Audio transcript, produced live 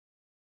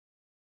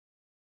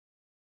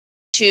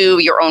to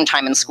your own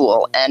time in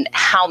school and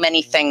how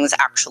many things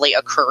actually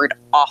occurred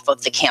off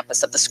of the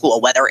campus of the school,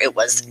 whether it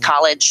was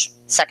college,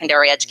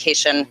 secondary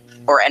education,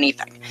 or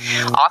anything.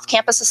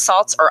 Off-campus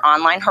assaults or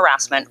online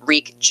harassment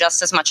wreak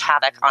just as much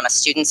havoc on a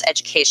student's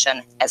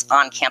education as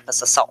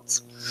on-campus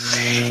assaults.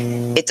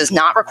 It does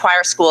not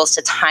require schools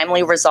to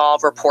timely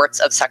resolve reports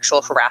of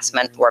sexual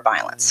harassment or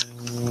violence.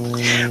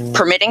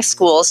 Permitting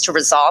schools to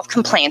resolve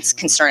complaints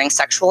concerning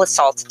sexual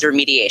assault through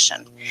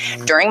mediation.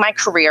 During my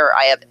career,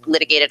 I have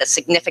litigated a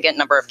significant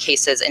number of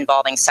cases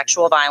involving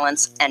sexual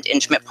violence and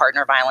intimate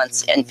partner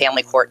violence in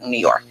family court in New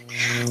York.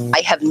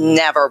 I have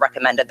never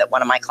recommended that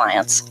one of my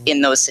clients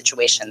in those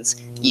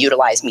situations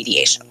utilize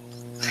mediation.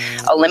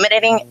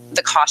 Eliminating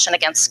the caution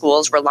against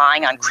schools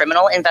relying on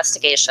criminal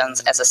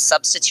investigations as a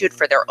substitute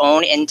for their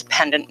own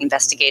independent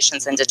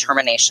investigations and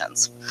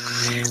determinations.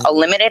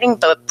 Eliminating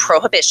the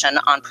prohibition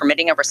on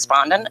permitting a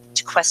respondent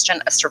to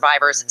question a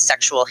survivor's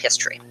sexual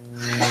history.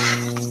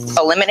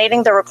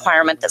 Eliminating the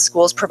requirement that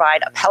schools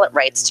provide appellate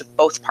rights to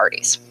both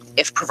parties,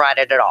 if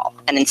provided at all,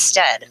 and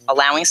instead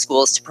allowing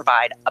schools to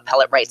provide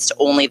appellate rights to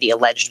only the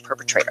alleged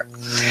perpetrator.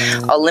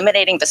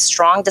 Eliminating the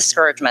strong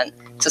discouragement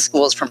to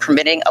schools from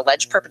permitting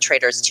alleged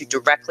perpetrators to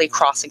directly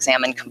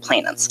cross-examine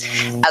complainants.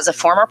 As a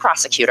former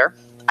prosecutor,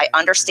 I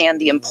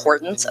understand the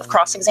importance of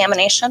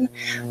cross-examination,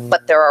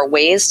 but there are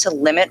ways to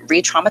limit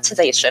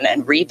re-traumatization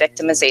and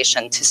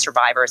re-victimization to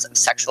survivors of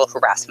sexual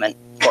harassment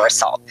or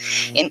assault.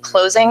 In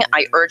closing,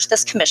 I urge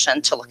this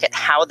commission to look at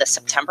how the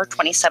September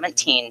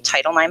 2017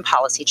 Title IX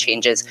policy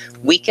changes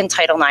weaken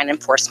Title IX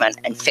enforcement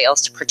and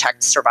fails to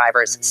protect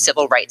survivors'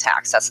 civil right to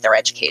access their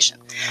education.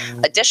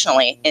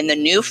 Additionally, in the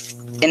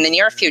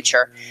near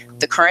future,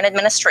 the current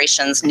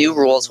administration's new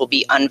rules will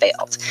be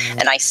unveiled,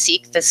 and I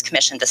seek this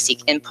commission to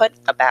seek input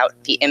about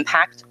the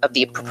impact of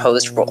the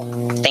proposed rule.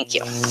 Thank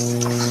you.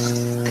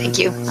 Thank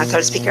you. Our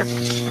third speaker.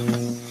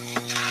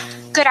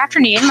 Good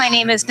afternoon. My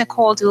name is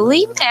Nicole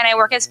Dooley, and I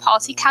work as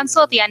Policy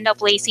Counsel at the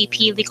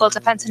NAACP Legal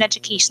Defense and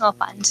Educational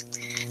Fund.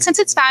 Since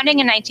its founding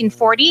in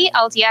 1940,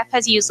 LDF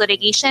has used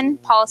litigation,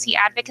 policy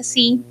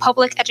advocacy,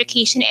 public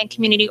education, and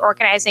community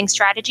organizing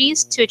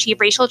strategies to achieve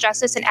racial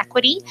justice and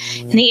equity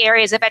in the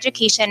areas of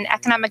education,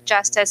 economic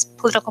justice,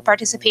 political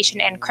participation,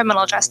 and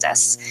criminal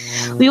justice.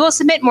 We will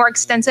submit more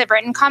extensive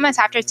written comments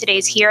after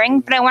today's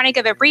hearing, but I want to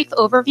give a brief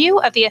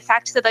overview of the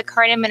effect that the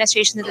current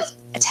administration's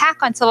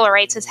attack on civil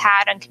rights has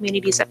had on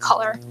communities of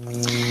color.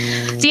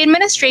 The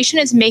administration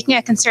is making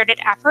a concerted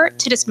effort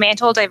to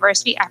dismantle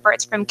diversity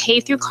efforts from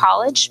K through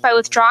college by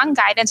withdrawing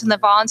guidance on the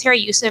voluntary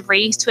use of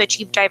race to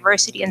achieve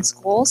diversity in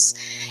schools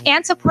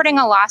and supporting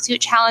a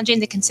lawsuit challenging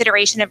the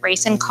consideration of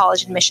race in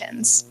college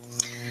admissions.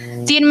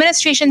 The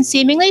administration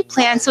seemingly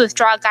plans to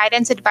withdraw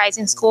guidance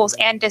advising schools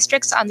and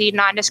districts on the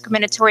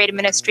non-discriminatory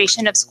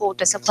administration of school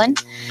discipline,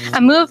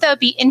 a move that would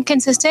be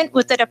inconsistent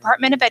with the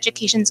Department of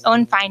Education's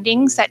own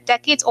findings that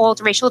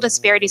decades-old racial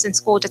disparities in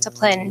school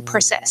discipline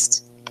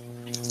persist.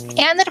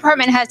 And the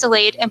department has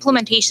delayed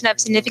implementation of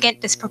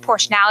significant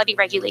disproportionality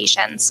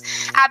regulations,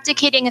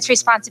 abdicating its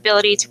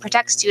responsibility to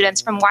protect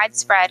students from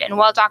widespread and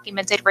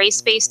well-documented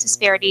race-based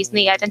disparities in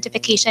the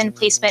identification,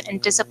 placement,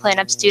 and discipline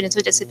of students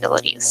with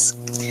disabilities.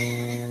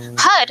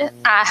 HUD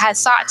has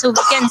sought to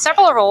weaken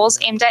several rules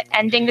aimed at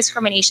ending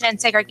discrimination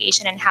and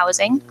segregation in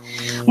housing.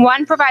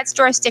 One provides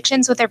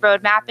jurisdictions with a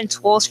roadmap and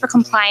tools for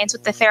compliance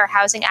with the Fair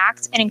Housing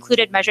Act and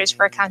included measures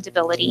for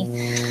accountability.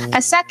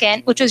 A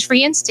second, which was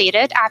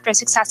reinstated after a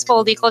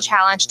successful legal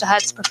challenge to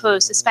HUD's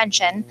proposed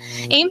suspension,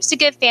 aims to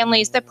give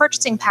families the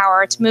purchasing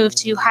power to move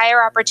to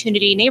higher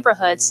opportunity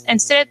neighborhoods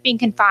instead of being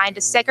confined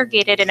to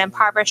segregated and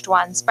impoverished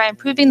ones by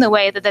improving the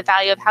way that the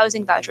value of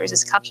housing vouchers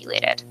is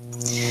calculated.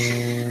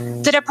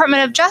 The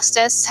Department of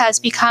Justice has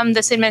become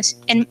this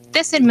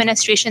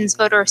administration's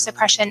voter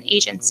suppression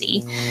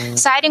agency,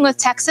 siding with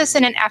Texas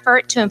in an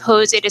effort to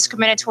impose a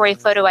discriminatory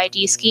photo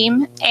ID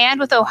scheme and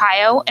with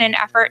Ohio in an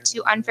effort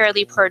to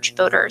unfairly purge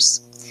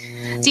voters.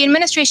 The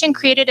administration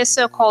created a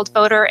so-called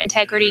Voter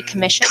Integrity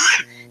Commission,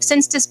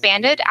 since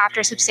disbanded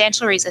after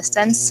substantial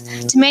resistance,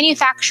 to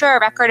manufacture a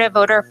record of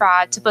voter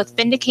fraud to both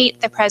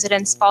vindicate the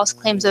president's false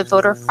claims of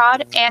voter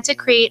fraud and to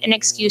create an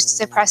excuse to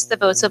suppress the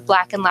votes of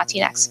Black and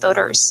Latinx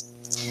voters.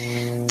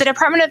 The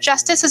Department of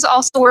Justice is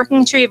also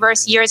working to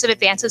reverse years of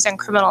advances in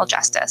criminal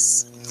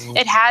justice.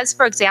 It has,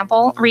 for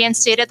example,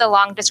 reinstated the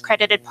long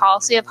discredited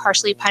policy of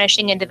harshly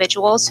punishing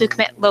individuals who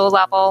commit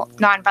low-level,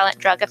 nonviolent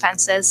drug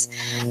offenses,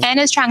 and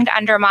is trying to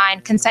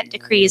undermine consent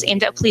decrees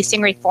aimed at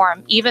policing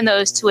reform, even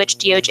those to which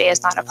DOJ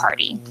is not a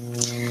party.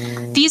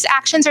 These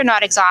actions are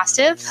not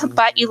exhaustive,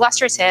 but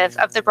illustrative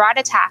of the broad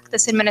attack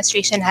this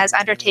administration has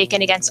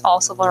undertaken against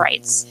all civil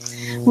rights.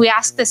 We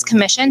ask this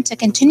commission to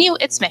continue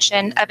its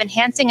mission of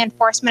enhancing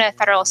enforcement of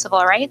federal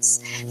civil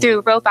rights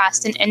through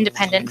robust and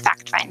independent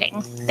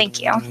fact-finding.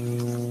 Thank you.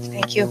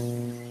 Thank you.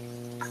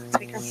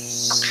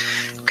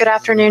 Good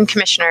afternoon,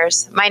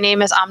 Commissioners. My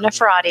name is Amna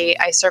Faradi.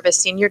 I serve as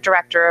Senior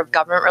Director of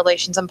Government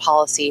Relations and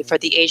Policy for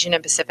the Asian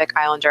and Pacific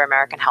Islander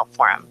American Health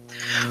Forum.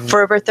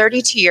 For over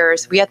 32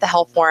 years, we at the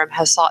Health Forum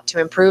have sought to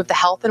improve the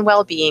health and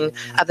well-being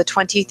of the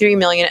 23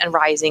 million and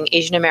rising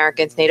Asian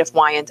Americans, Native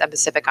Hawaiians, and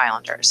Pacific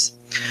Islanders.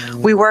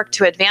 We work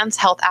to advance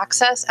health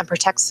access and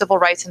protect civil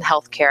rights in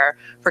healthcare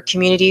for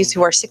communities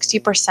who are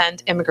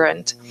 60%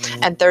 immigrant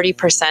and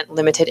 30%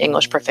 limited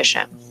English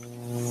proficient.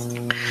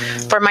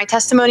 For my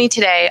testimony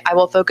today, I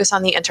will focus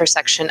on the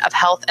intersection of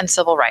health and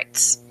civil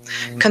rights.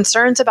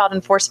 Concerns about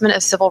enforcement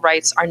of civil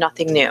rights are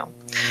nothing new.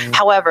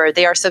 However,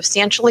 they are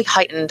substantially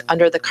heightened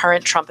under the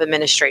current Trump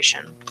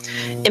administration.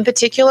 In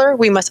particular,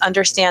 we must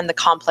understand the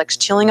complex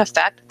chilling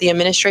effect the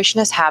administration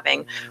is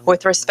having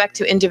with respect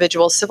to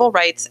individual civil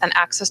rights and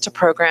access to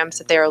programs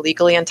that they are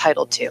legally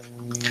entitled to.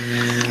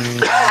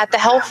 At the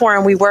Health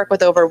Forum, we work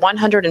with over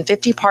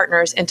 150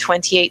 partners in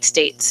 28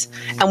 states,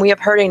 and we have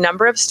heard a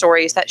number of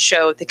stories that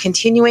show the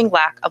continuing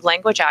lack of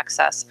language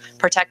access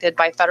protected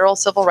by federal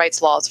civil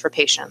rights laws for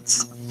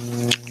patients.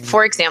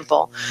 For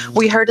example,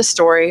 we heard a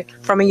story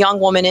from a young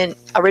woman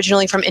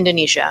originally from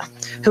Indonesia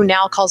who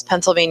now calls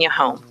Pennsylvania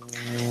home.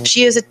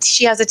 She has a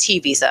T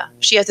visa.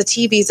 She has a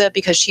T visa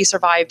because she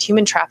survived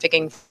human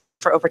trafficking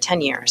for over 10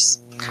 years.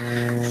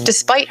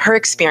 Despite her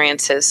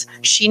experiences,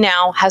 she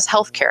now has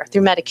health care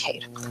through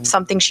Medicaid,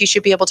 something she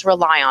should be able to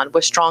rely on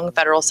with strong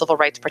federal civil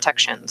rights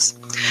protections.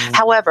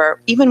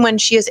 However, even when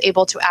she is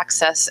able to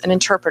access an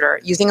interpreter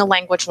using a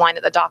language line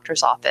at the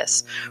doctor's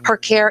office, her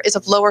care is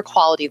of lower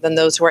quality than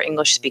those who are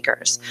English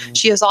speakers.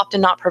 She is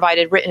often not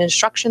provided written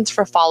instructions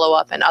for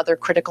follow-up and other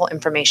critical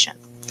information.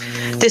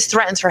 This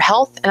threatens her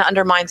health and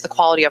undermines the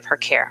quality of her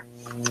care.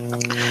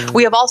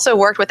 We have also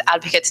worked with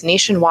advocates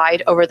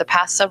nationwide over the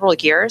past several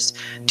years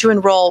to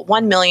enroll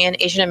 1 million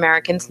Asian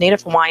Americans,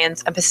 Native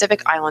Hawaiians, and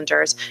Pacific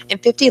Islanders in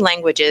 50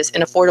 languages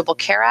in Affordable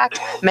Care Act,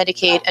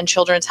 Medicaid, and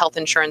Children's Health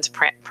Insurance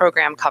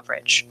Program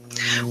coverage.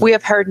 We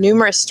have heard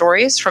numerous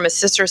stories from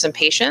assisters and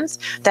patients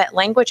that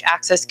language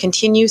access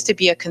continues to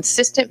be a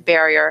consistent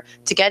barrier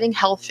to getting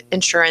health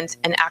insurance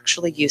and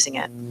actually using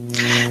it.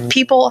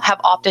 People have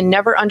often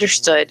never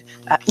understood,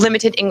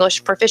 limited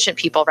English proficient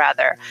people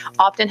rather,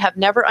 often have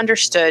never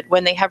understood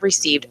when they have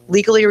received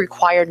legally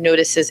required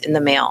notices in the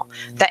mail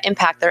that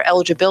impact their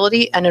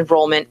eligibility and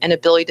enrollment and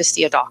ability to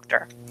see a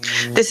doctor.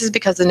 This is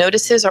because the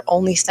notices are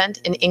only sent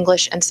in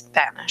English and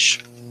Spanish.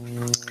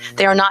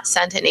 They are not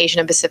sent in Asian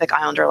and Pacific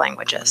Islander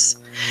languages.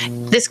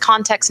 This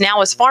context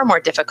now is far more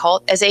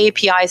difficult as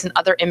AAPIs and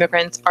other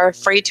immigrants are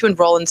afraid to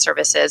enroll in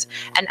services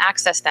and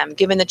access them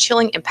given the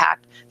chilling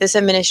impact this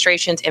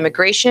administration's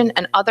immigration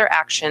and other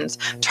actions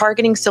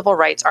targeting civil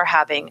rights are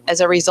having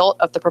as a result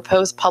of the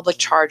proposed public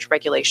charge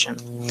regulation.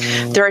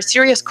 There are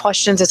serious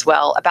questions as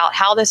well about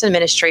how this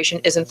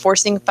administration is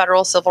enforcing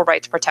federal civil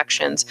rights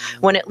protections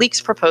when it leaks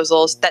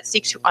proposals that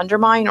seek to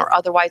undermine or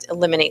otherwise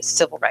eliminate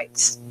civil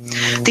rights.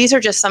 These are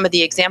just some of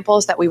the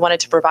examples that we wanted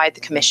to provide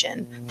the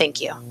Commission.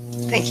 Thank you.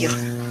 Thank you.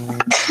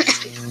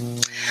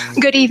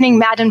 Good evening,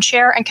 Madam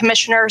Chair and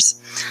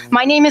Commissioners.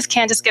 My name is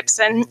Candace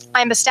Gibson.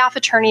 I'm a staff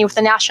attorney with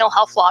the National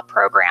Health Law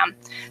Program.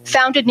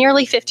 Founded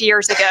nearly 50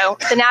 years ago,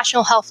 the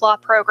National Health Law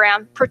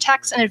Program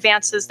protects and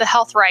advances the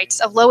health rights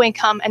of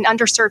low-income and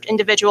underserved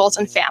individuals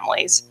and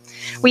families.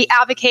 We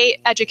advocate,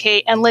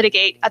 educate, and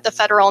litigate at the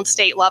federal and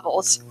state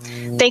levels.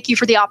 Thank you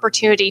for the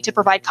opportunity to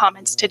provide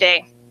comments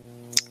today.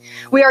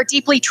 We are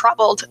deeply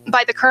troubled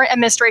by the current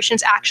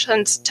administration's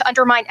actions to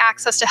undermine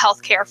access to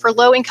health care for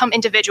low-income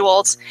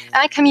individuals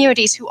and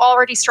communities who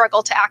already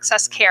struggle to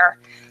access care,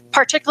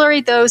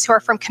 particularly those who are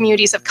from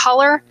communities of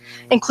color,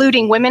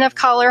 including women of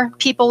color,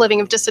 people living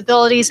with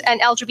disabilities, and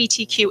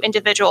LGBTQ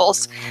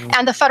individuals,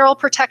 and the federal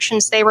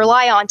protections they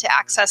rely on to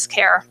access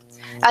care.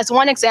 As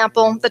one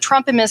example, the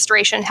Trump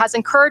administration has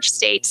encouraged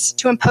states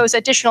to impose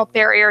additional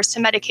barriers to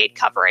Medicaid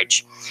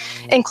coverage,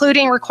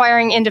 including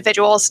requiring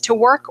individuals to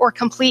work or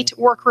complete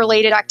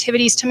work-related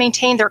activities to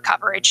maintain their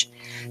coverage.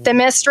 The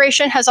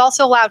administration has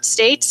also allowed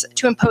states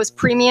to impose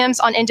premiums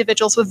on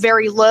individuals with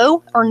very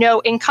low or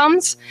no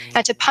incomes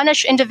and to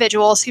punish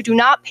individuals who do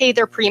not pay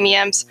their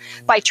premiums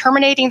by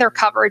terminating their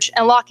coverage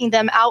and locking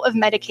them out of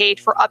Medicaid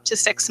for up to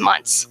 6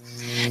 months.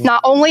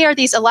 Not only are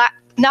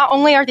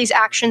these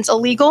actions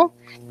illegal,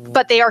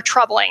 but they are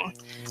troubling.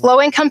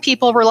 Low-income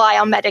people rely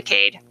on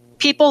Medicaid.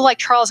 People like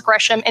Charles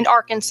Gresham in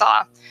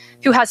Arkansas,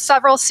 who has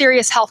several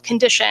serious health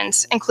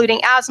conditions,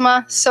 including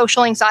asthma,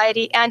 social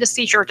anxiety, and a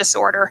seizure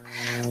disorder.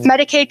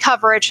 Medicaid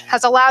coverage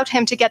has allowed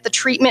him to get the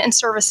treatment and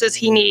services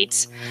he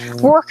needs.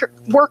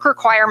 Work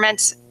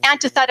requirements,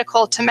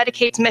 antithetical to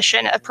Medicaid's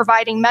mission of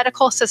providing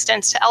medical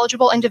assistance to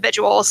eligible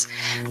individuals,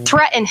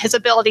 threaten his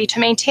ability to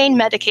maintain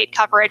Medicaid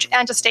coverage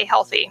and to stay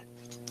healthy.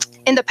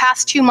 In the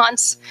past 2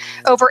 months,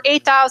 over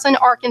 8,000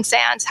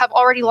 Arkansans have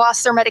already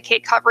lost their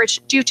Medicaid coverage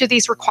due to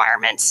these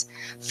requirements.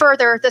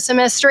 Further, this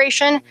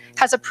administration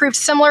has approved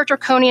similar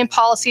draconian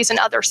policies in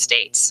other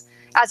states.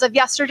 As of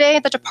yesterday,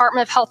 the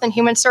Department of Health and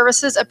Human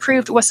Services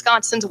approved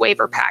Wisconsin's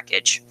waiver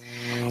package.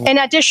 In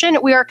addition,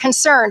 we are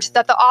concerned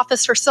that the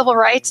Office for Civil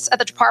Rights at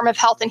the Department of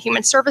Health and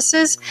Human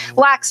Services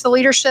lacks the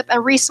leadership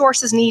and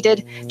resources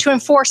needed to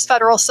enforce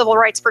federal civil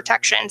rights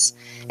protections.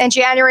 In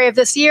January of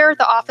this year,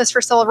 the Office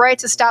for Civil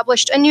Rights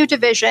established a new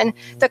division,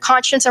 the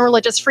Conscience and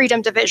Religious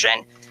Freedom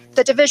Division.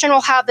 The division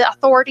will have the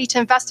authority to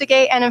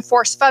investigate and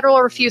enforce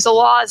federal refusal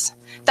laws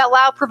that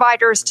allow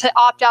providers to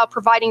opt out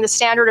providing the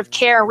standard of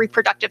care and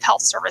reproductive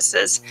health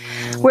services.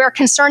 We are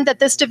concerned that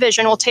this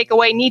division will take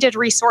away needed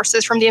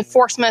resources from the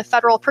enforcement of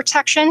federal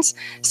protections,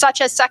 such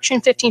as Section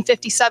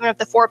 1557 of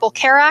the Affordable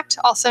Care Act,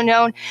 also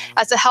known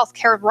as the Health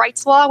Care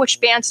Rights Law,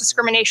 which bans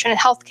discrimination in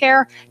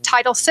healthcare,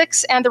 Title VI,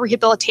 and the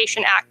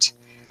Rehabilitation Act.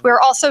 We are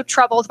also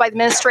troubled by the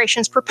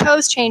administration's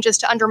proposed changes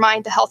to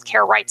undermine the Health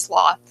Care Rights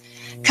Law.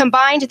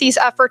 Combined, these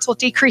efforts will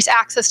decrease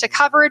access to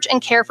coverage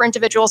and care for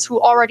individuals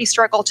who already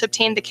struggle to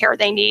obtain the care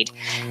they need.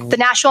 The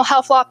National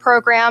Health Law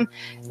Program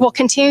will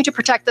continue to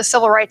protect the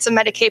civil rights of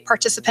Medicaid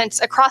participants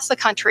across the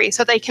country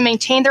so they can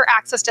maintain their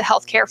access to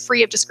health care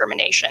free of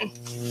discrimination.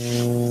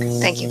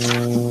 Thank you.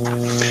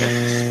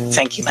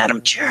 Thank you,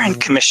 Madam Chair and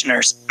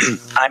Commissioners.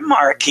 I'm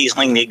Mara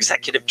Kiesling, the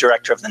Executive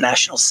Director of the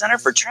National Center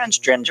for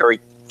Transgender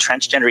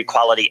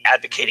Equality,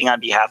 advocating on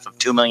behalf of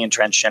 2 million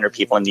transgender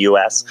people in the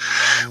U.S.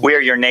 We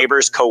are your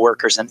neighbors,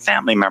 co-workers, and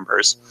family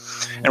members.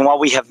 And while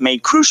we have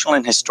made crucial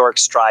and historic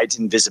strides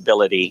in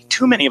visibility,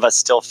 too many of us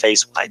still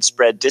face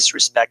widespread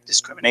disrespect,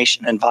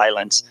 discrimination, and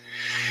violence.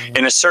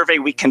 In a survey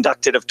we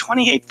conducted of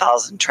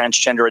 28,000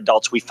 transgender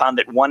adults, we found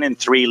that 1 in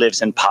 3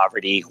 lives in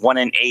poverty, 1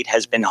 in 8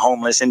 has been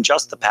homeless in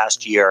just the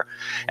past year,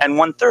 and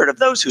 1/3 of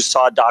those who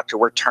saw a doctor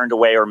were turned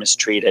away or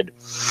mistreated.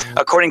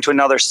 According to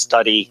another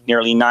study,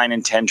 nearly 9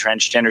 in 10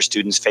 transgender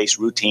students face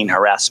routine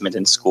harassment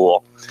in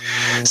school.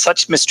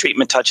 Such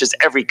mistreatment touches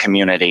every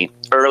community.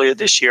 Earlier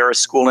this year, a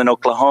school in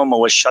Oklahoma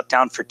was shut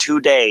down for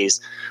 2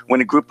 days when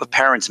a group of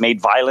parents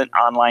made violent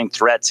online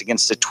threats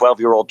against a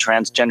 12-year-old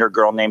transgender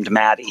girl named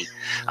Maddie.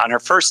 On her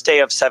first day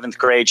of 7th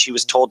grade, she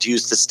was told to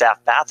use the staff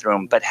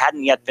bathroom, but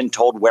hadn't yet been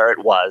told where it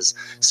was.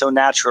 So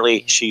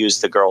naturally, she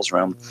used the girls'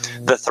 room.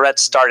 The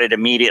threats started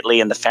immediately,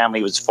 and the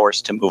family was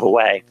forced to move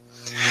away.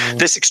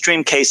 This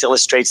extreme case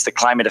illustrates the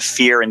climate of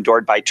fear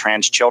endured by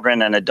trans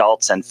children and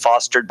adults and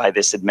fostered by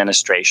this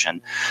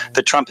administration.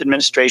 The Trump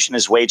administration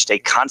has waged a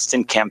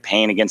constant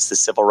campaign against the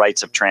civil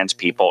rights of trans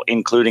people,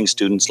 including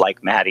students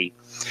like Maddie.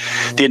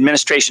 The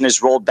administration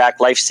has rolled back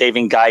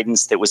life-saving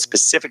guidance that was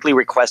specifically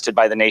requested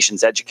by the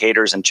nation's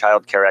educators and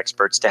child care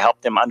experts to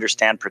help them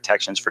understand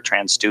protections for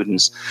trans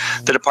students.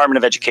 The Department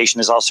of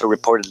Education is also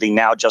reportedly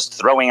now just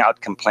throwing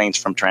out complaints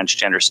from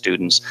transgender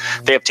students.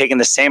 They have taken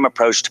the same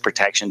approach to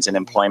protections in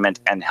employment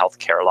and health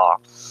care law.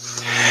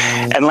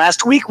 And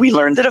last week, we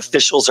learned that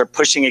officials are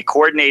pushing a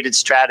coordinated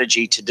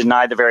strategy to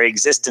deny the very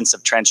existence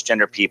of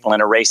transgender people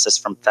and erase us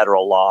from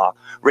federal law,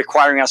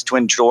 requiring us to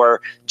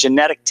endure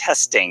genetic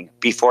testing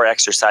before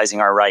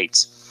exercising our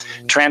rights.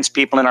 Trans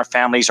people and our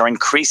families are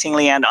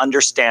increasingly and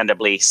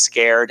understandably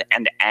scared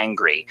and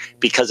angry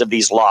because of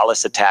these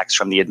lawless attacks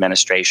from the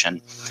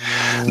administration.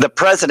 The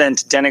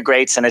president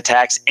denigrates and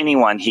attacks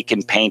anyone he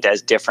can paint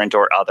as different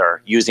or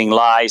other, using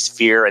lies,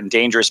 fear, and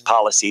dangerous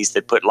policies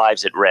that put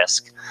lives at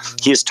risk.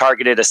 He has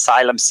targeted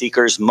asylum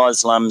seekers,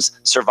 Muslims,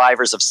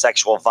 survivors of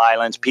sexual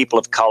violence, people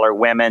of color,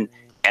 women,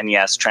 and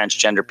yes,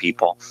 transgender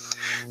people.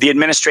 The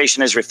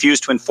administration has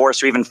refused to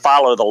enforce or even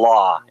follow the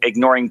law,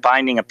 ignoring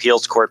binding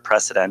appeals court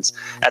precedents.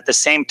 At the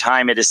same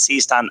time, it has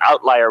seized on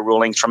outlier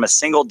rulings from a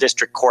single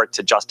district court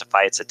to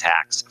justify its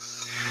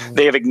attacks.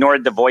 They have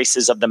ignored the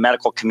voices of the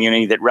medical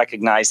community that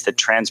recognize that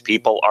trans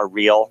people are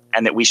real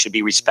and that we should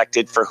be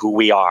respected for who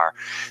we are.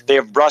 They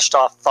have brushed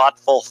off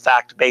thoughtful,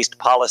 fact-based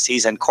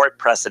policies and court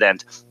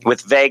precedent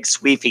with vague,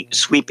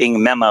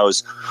 sweeping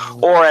memos,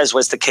 or, as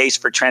was the case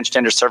for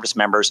transgender service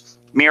members,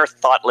 mere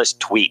thoughtless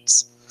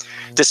tweets.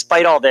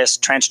 Despite all this,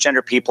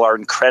 transgender people are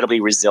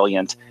incredibly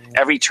resilient.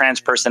 Every trans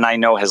person I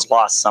know has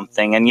lost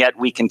something, and yet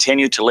we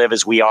continue to live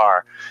as we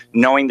are,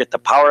 knowing that the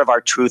power of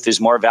our truth is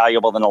more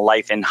valuable than a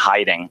life in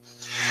hiding.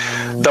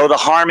 Though the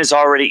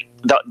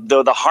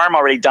harm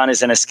already done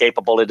is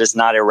inescapable, it is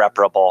not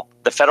irreparable.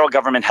 The federal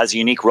government has a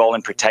unique role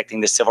in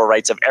protecting the civil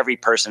rights of every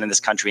person in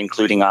this country,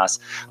 including us.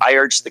 I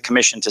urge the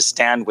commission to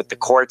stand with the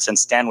courts and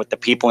stand with the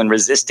people in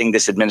resisting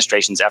this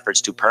administration's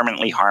efforts to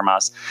permanently harm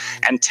us,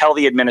 and tell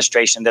the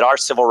administration that our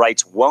civil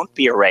rights won't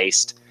be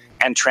erased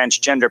and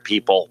transgender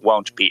people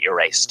won't be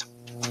erased.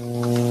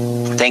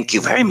 Thank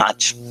you very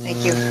much.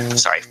 Thank you.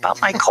 Sorry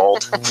about my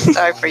cold.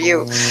 Sorry for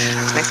you.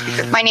 Next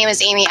speaker. My name is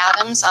Amy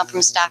Adams. I'm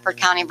from Stafford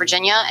County,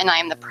 Virginia, and I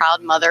am the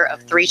proud mother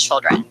of 3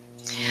 children.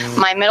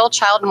 My middle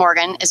child,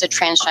 Morgan, is a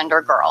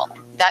transgender girl.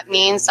 That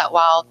means that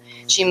while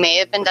she may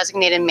have been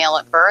designated male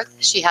at birth,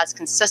 she has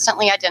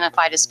consistently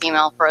identified as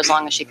female for as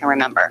long as she can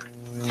remember.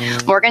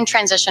 Morgan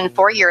transitioned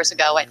 4 years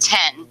ago at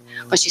 10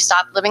 when she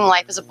stopped living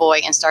life as a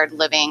boy and started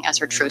living as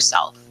her true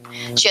self.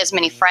 She has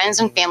many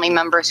friends and family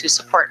members who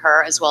support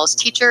her, as well as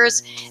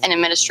teachers and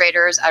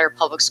administrators at her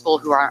public school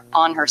who are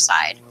on her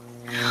side.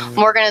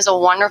 Morgan is a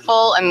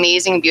wonderful,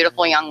 amazing,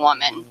 beautiful young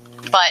woman.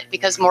 But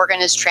because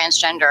Morgan is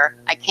transgender,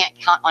 I can't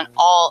count on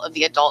all of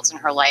the adults in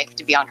her life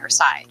to be on her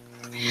side.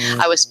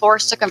 I was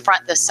forced to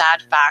confront this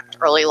sad fact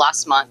early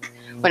last month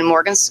when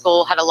Morgan's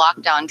school had a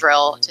lockdown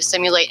drill to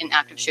simulate an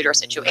active shooter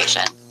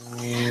situation.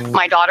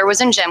 My daughter was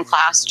in gym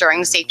class during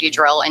the safety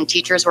drill, and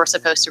teachers were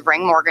supposed to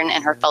bring Morgan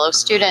and her fellow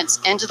students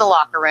into the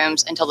locker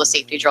rooms until the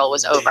safety drill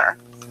was over.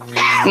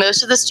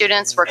 Most of the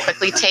students were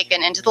quickly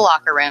taken into the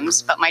locker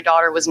rooms, but my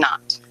daughter was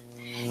not.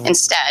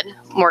 Instead,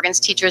 Morgan's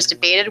teachers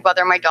debated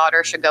whether my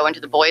daughter should go into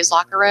the boys'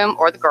 locker room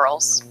or the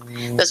girls'.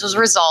 This was a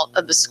result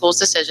of the school's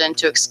decision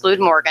to exclude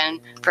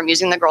Morgan from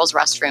using the girls'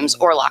 restrooms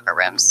or locker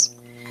rooms.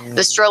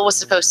 This drill was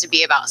supposed to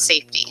be about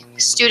safety,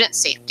 student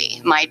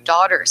safety, my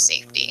daughter's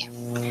safety.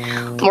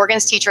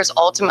 Morgan's teachers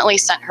ultimately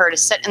sent her to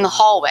sit in the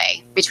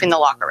hallway between the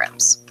locker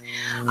rooms.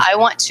 I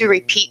want to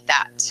repeat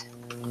that.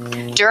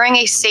 During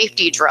a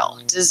safety drill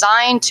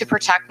designed to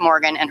protect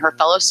Morgan and her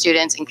fellow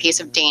students in case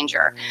of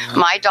danger,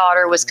 my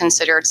daughter was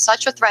considered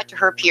such a threat to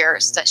her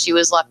peers that she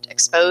was left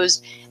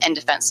exposed and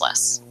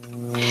defenseless.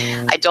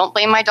 I don't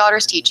blame my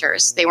daughter's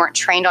teachers. They weren't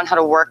trained on how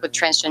to work with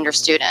transgender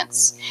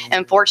students.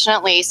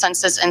 Unfortunately,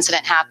 since this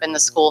incident happened, the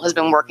school has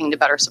been working to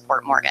better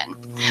support Morgan.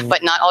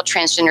 But not all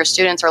transgender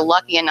students are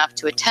lucky enough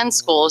to attend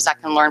schools that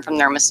can learn from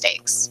their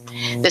mistakes.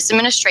 This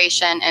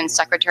administration and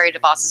Secretary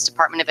DeVos's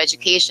Department of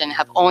Education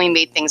have only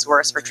made things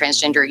worse for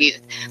transgender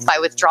youth by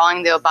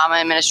withdrawing the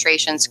Obama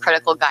administration's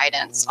critical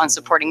guidance on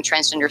supporting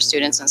transgender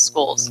students in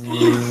schools.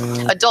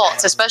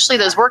 Adults, especially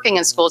those working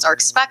in schools, are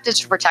expected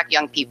to protect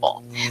young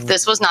people.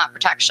 This was not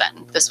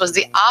protection. This was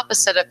the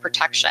opposite of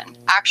protection,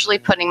 actually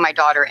putting my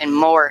daughter in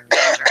more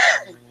danger.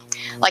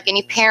 Like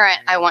any parent,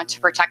 I want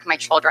to protect my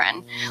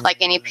children. Like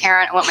any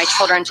parent, I want my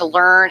children to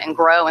learn and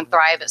grow and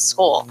thrive at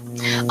school.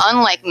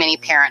 Unlike many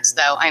parents,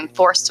 though, I'm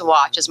forced to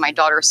watch as my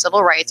daughter's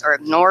civil rights are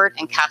ignored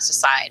and cast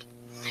aside.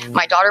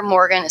 My daughter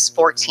Morgan is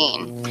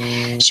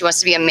 14. She wants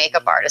to be a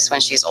makeup artist when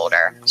she's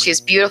older. She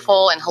is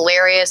beautiful and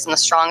hilarious and the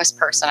strongest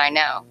person I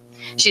know.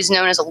 She's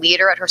known as a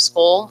leader at her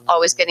school,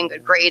 always getting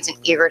good grades and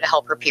eager to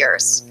help her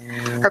peers.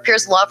 Her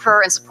peers love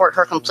her and support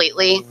her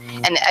completely,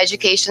 and the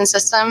education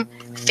system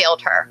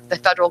failed her. The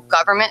federal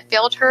government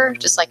failed her,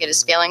 just like it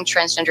is failing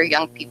transgender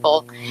young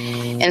people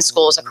in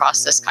schools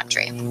across this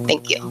country.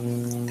 Thank you.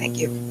 Thank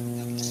you.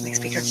 Next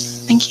speaker.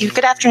 Thank you.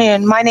 Good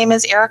afternoon. My name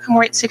is Erica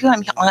Moritsugu.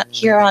 I'm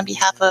here on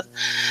behalf of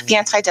the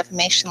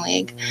Anti-Defamation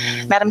League.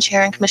 Madam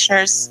Chair and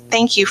Commissioners,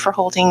 thank you for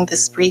holding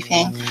this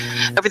briefing.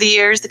 Over the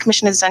years, the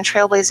Commission has done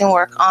trailblazing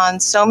work on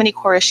so many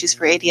core issues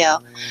for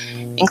ADL,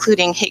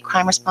 including hate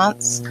crime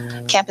response,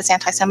 campus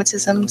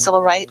anti-Semitism,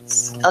 civil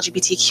rights,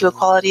 LGBTQ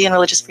equality, and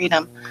religious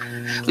freedom.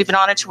 We've been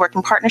honored to work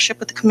in partnership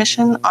with the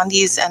Commission on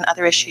these and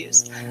other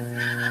issues.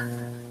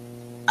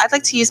 I'd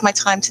like to use my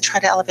time to try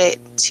to elevate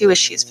two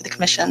issues for the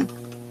Commission.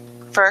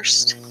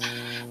 First,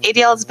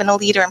 ADL has been a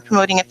leader in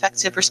promoting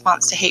effective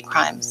response to hate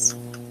crimes.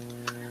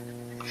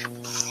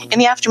 In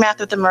the aftermath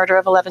of the murder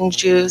of 11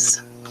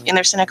 Jews in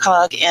their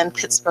synagogue in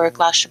Pittsburgh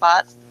last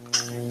Shabbat,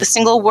 the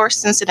single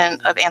worst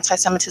incident of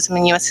anti-Semitism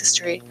in U.S.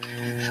 history,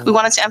 we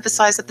wanted to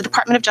emphasize that the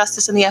Department of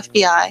Justice and the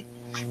FBI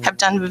have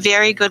done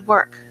very good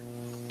work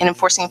in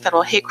enforcing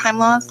federal hate crime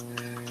laws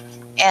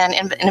and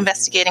in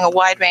investigating a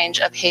wide range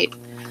of hate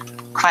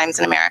crimes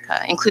in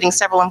America, including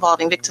several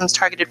involving victims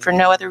targeted for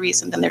no other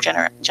reason than their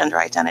gender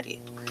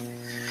identity.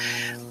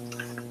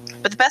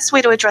 But the best way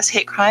to address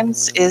hate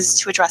crimes is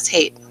to address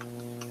hate.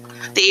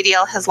 The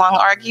ADL has long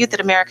argued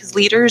that America's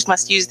leaders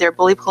must use their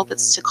bully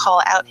pulpits to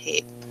call out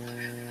hate.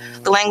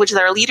 The language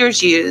that our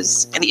leaders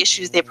use and the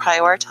issues they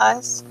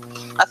prioritize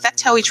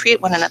affect how we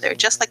treat one another,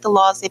 just like the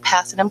laws they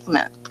pass and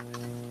implement.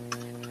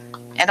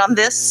 And on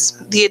this,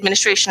 the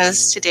administration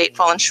has to date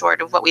fallen short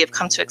of what we have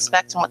come to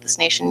expect and what this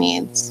nation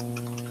needs.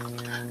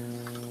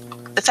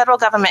 The federal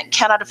government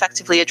cannot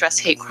effectively address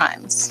hate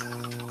crimes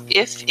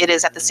if it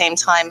is at the same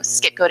time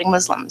scapegoating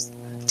Muslims,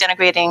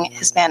 denigrating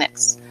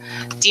Hispanics,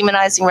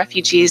 demonizing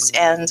refugees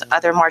and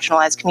other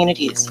marginalized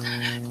communities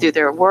through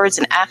their words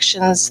and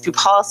actions, through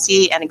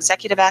policy and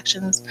executive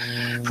actions,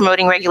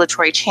 promoting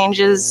regulatory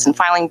changes, and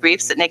filing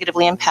briefs that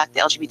negatively impact the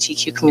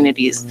LGBTQ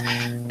communities,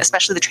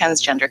 especially the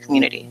transgender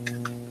community.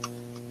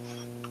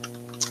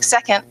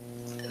 Second,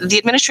 the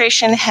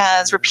administration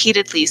has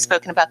repeatedly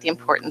spoken about the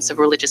importance of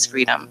religious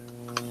freedom,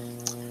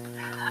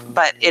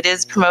 but it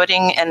is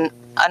promoting an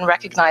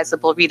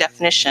unrecognizable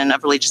redefinition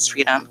of religious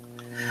freedom,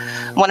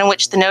 one in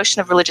which the notion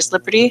of religious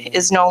liberty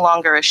is no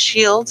longer a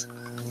shield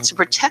to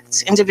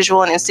protect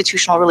individual and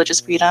institutional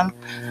religious freedom,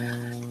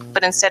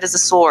 but instead is a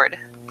sword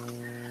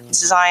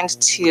designed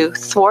to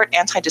thwart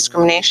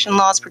anti-discrimination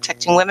laws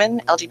protecting women,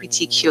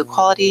 LGBTQ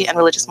equality, and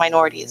religious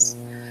minorities.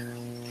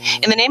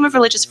 In the name of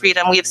religious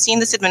freedom, we have seen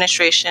this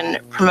administration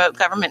promote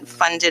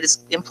government-funded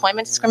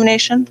employment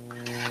discrimination,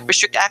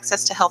 restrict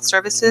access to health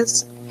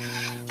services,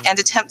 and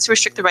attempt to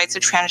restrict the rights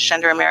of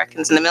transgender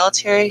Americans in the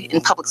military,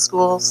 in public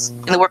schools,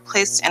 in the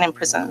workplace, and in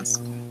prisons.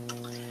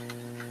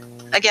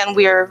 Again,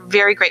 we are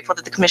very grateful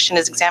that the Commission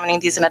is examining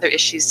these and other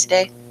issues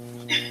today.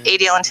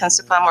 ADL intends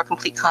to file more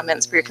complete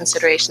comments for your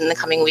consideration in the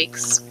coming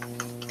weeks.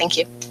 Thank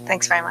you.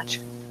 Thanks very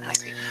much.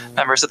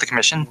 Members of the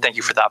Commission, thank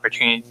you for the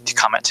opportunity to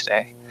comment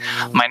today.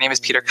 My name is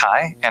Peter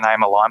Kai, and I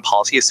am a Law and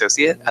Policy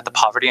Associate at the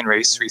Poverty and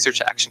Race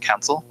Research Action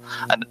Council,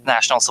 a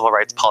national civil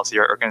rights policy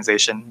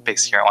organization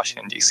based here in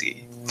Washington,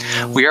 D.C.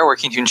 We are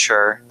working to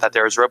ensure that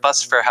there is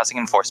robust fair housing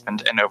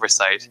enforcement and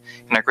oversight,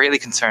 and are greatly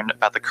concerned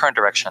about the current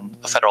direction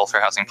of federal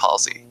fair housing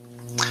policy.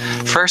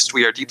 First,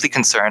 we are deeply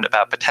concerned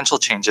about potential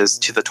changes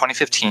to the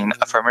 2015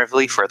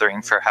 Affirmatively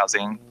Furthering Fair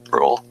Housing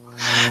Rule.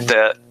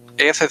 The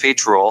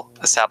AFFH rule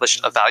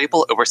established a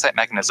valuable oversight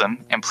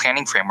mechanism and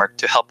planning framework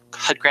to help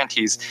HUD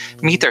grantees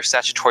meet their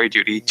statutory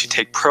duty to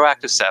take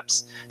proactive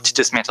steps to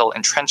dismantle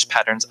entrenched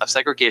patterns of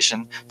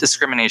segregation,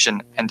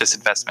 discrimination, and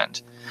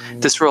disinvestment.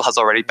 This rule has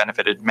already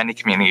benefited many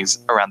communities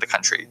around the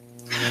country.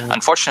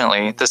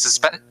 Unfortunately, the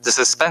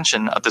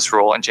suspension of this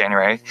rule in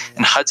January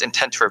and HUD's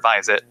intent to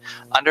revise it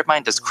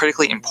undermined this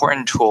critically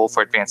important tool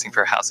for advancing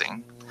fair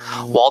housing.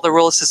 While the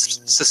rule is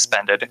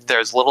suspended, there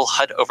is little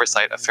HUD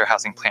oversight of fair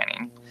housing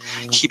planning.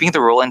 Keeping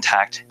the rule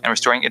intact and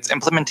restoring its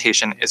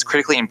implementation is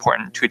critically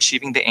important to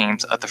achieving the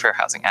aims of the Fair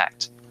Housing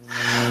Act.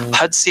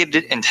 HUD's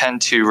stated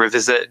intent to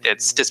revisit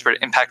its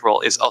disparate impact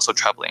rule is also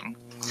troubling.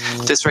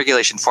 This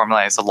regulation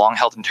formalized a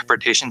long-held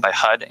interpretation by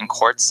HUD and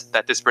courts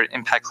that disparate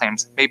impact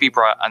claims may be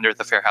brought under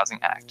the Fair Housing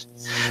Act.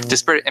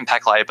 Disparate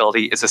impact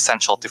liability is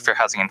essential to fair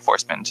housing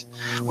enforcement.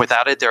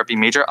 Without it, there would be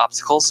major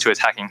obstacles to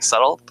attacking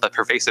subtle but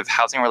pervasive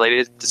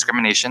housing-related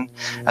discrimination,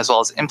 as well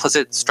as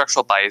implicit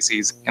structural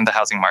biases in the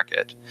housing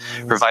market.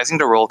 Revising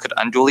the rule could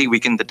unduly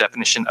weaken the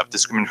definition of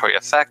discriminatory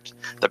effect,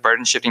 the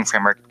burden-shifting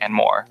framework, and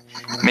more,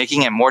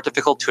 making it more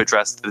difficult to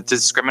address the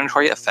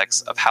discriminatory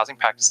effects of housing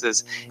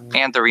practices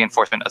and the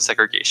reinforcement of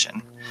segregation.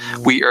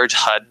 We urge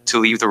HUD to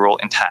leave the rule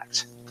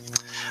intact.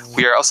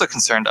 We are also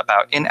concerned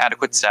about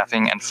inadequate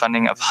staffing and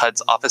funding of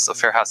HUD's Office of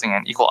Fair Housing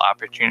and Equal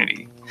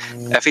Opportunity.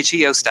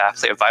 FHEO staff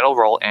play a vital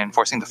role in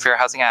enforcing the Fair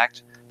Housing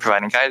Act,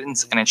 providing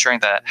guidance, and ensuring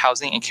that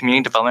housing and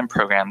community development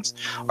programs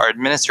are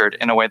administered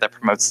in a way that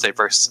promotes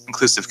diverse,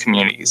 inclusive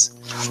communities.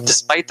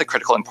 Despite the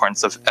critical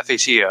importance of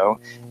FHEO,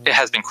 it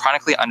has been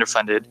chronically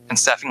underfunded and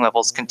staffing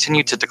levels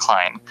continue to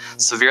decline,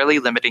 severely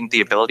limiting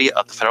the ability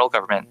of the federal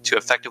government to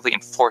effectively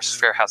enforce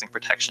fair housing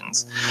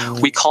protections.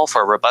 We call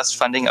for robust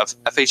funding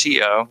of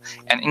FHEO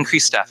and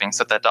increased staffing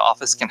so that the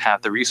office can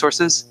have the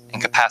resources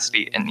and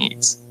capacity it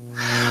needs.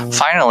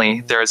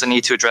 Finally, there is a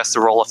need to address the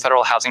role of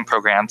federal housing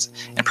programs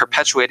in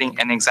perpetuating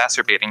and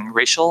exacerbating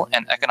racial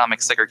and economic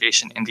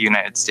segregation in the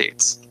United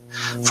States.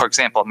 For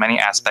example, many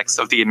aspects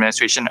of the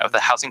administration of the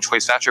Housing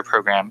Choice Voucher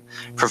Program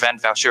prevent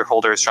voucher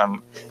holders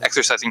from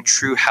exercising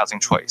true housing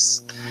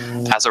choice.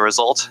 As a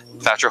result,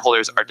 voucher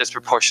holders are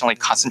disproportionately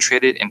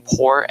concentrated in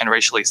poor and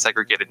racially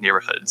segregated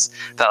neighborhoods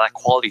that lack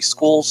quality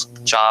schools,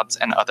 jobs,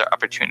 and other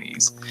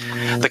opportunities.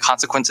 The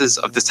consequences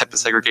of this type of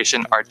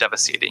segregation are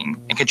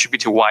devastating and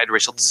contribute to wide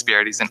racial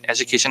disparities in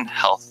education,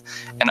 health,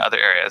 and other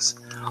areas.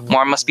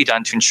 More must be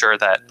done to ensure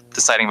that the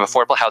siting of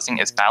affordable housing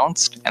is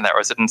balanced and that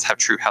residents have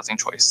true housing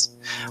choice.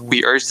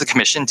 We urge the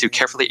Commission to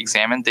carefully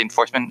examine the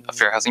enforcement of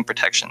fair housing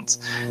protections.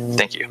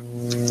 Thank you.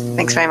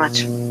 Thanks very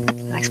much.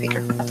 Next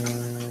speaker.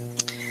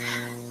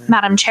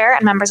 Madam Chair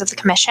and members of the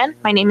Commission,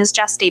 my name is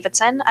Jess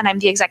Davidson, and I'm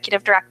the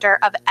Executive Director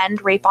of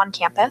End Rape on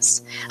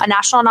Campus, a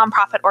national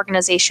nonprofit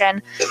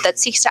organization that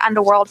seeks to end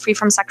a world free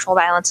from sexual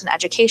violence in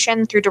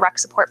education through direct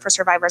support for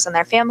survivors and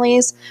their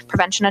families,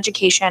 prevention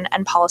education,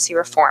 and policy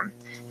reform.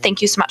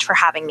 Thank you so much for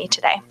having me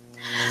today.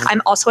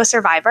 I'm also a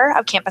survivor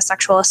of campus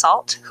sexual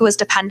assault who is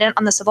dependent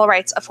on the civil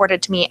rights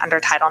afforded to me under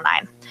Title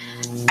IX.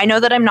 I know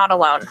that I'm not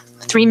alone.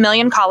 3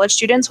 million college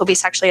students will be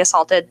sexually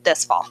assaulted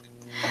this fall.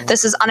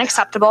 This is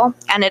unacceptable,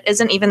 and it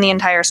isn't even the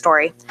entire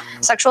story.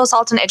 Sexual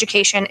assault in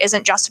education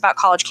isn't just about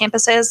college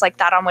campuses like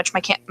that on which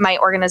my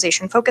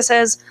organization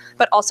focuses,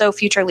 but also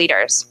future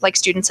leaders, like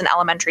students in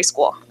elementary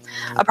school.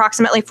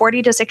 Approximately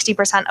 40 to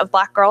 60% of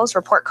Black girls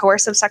report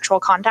coercive sexual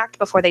contact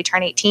before they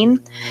turn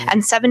 18,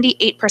 and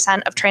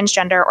 78% of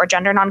transgender or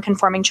gender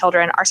nonconforming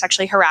children are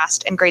sexually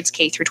harassed in grades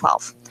K through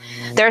 12.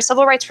 There are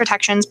civil rights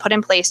protections put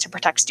in place to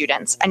protect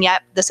students, and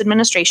yet this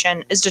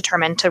administration is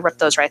determined to rip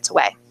those rights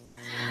away.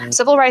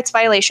 Civil rights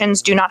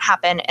violations do not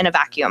happen in a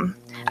vacuum.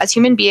 As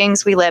human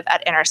beings, we live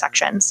at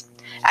intersections.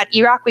 At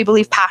EROC, we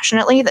believe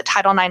passionately that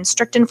Title IX's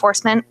strict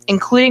enforcement,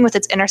 including with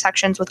its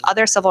intersections with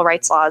other civil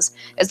rights laws,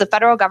 is the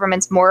federal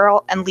government's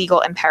moral and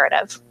legal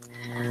imperative.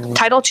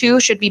 Title II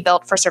should be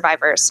built for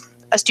survivors.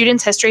 A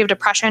student's history of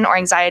depression or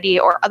anxiety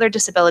or other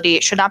disability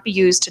should not be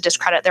used to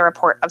discredit their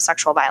report of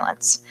sexual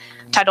violence.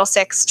 Title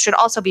VI should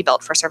also be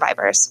built for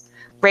survivors.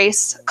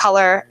 Race,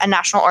 color, and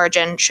national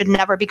origin should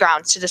never be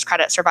grounds to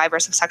discredit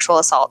survivors of sexual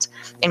assault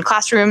in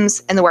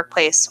classrooms, in the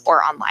workplace,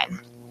 or online.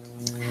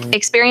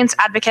 Experienced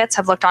advocates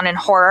have looked on in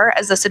horror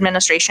as this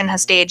administration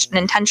has staged an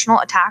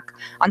intentional attack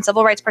on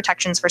civil rights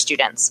protections for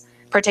students,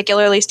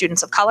 particularly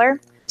students of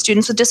color,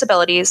 students with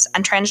disabilities,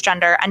 and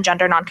transgender and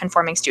gender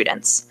nonconforming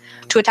students.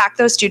 To attack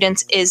those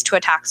students is to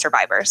attack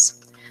survivors.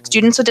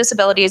 students with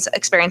disabilities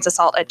experience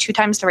assault at 2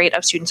 times the rate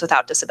of students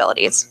without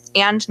disabilities.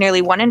 And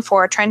nearly 1 in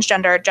 4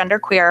 transgender,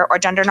 genderqueer, or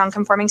gender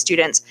nonconforming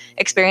students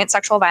experience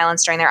sexual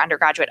violence during their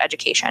undergraduate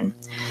education.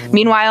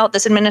 Meanwhile,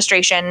 this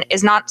administration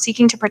is not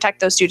seeking to protect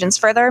those students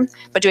further,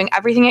 but doing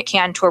everything it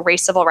can to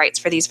erase civil rights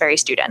for these very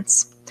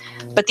students.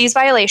 But these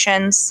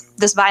violations,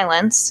 this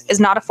violence, is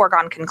not a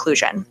foregone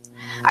conclusion.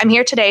 I'm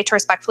here today to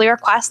respectfully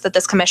request that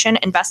this commission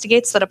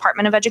investigates the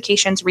Department of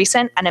Education's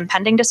recent and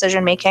impending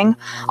decision-making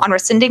on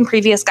rescinding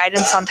previous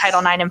guidance on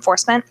Title IX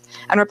enforcement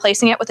and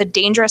replacing it with a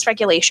dangerous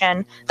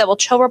regulation that will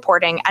chill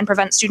reporting and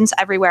prevent students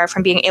everywhere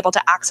from being able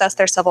to access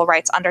their civil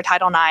rights under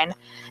Title IX,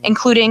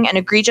 including an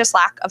egregious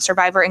lack of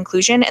survivor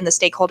inclusion in the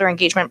stakeholder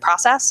engagement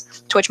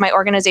process, to which my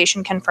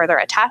organization can further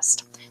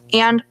attest,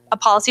 and a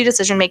policy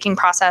decision-making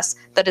process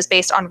that is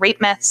based on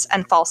rape myths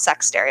and false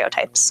sex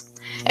stereotypes.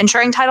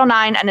 Ensuring Title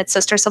IX and its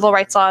sister civil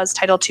rights laws,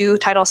 Title II,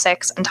 Title VI,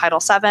 and Title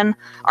VII,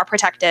 are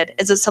protected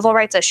is a civil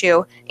rights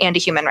issue and a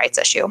human rights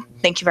issue.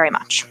 Thank you very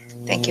much.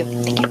 Thank you.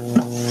 Thank you.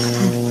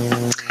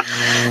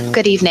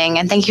 Good evening,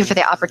 and thank you for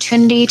the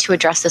opportunity to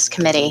address this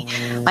committee.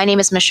 My name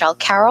is Michelle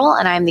Carroll,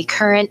 and I'm the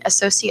current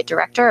Associate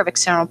Director of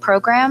External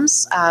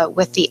Programs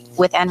with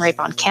NRAPE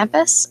on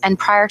campus. And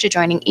prior to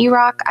joining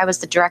EROC, I was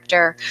the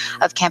Director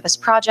of Campus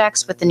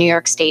Projects with the New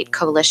York State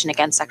Coalition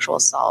Against Sexual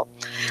Assault.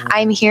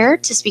 I'm here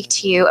to speak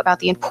to you about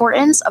the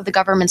importance of the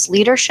government's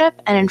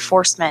leadership and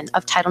enforcement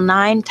of Title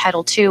IX,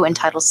 Title II, and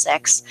Title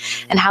VI,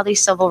 and how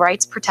these civil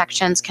rights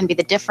protections can be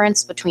the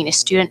difference between a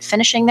student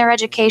finishing their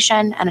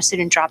education and a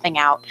student dropping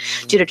out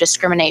due to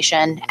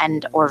discrimination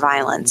and or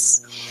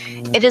violence.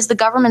 It is the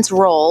government's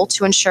role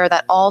to ensure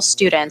that all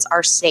students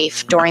are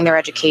safe during their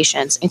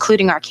educations,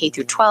 including our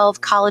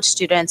K-12, college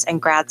students,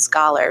 and grad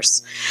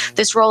scholars.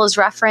 This role is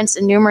referenced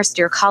in numerous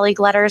Dear Colleague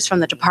letters from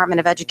the Department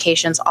of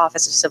Education's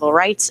Office of Civil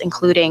Rights,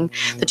 including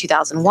the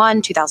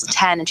 2001,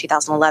 2010, and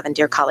 2011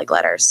 Dear Colleague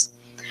letters.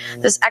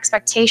 This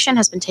expectation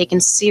has been taken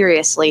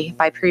seriously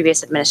by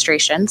previous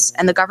administrations,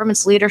 and the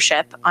government's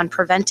leadership on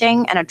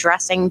preventing and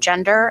addressing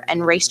gender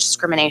and race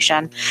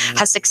discrimination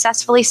has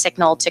successfully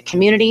signaled to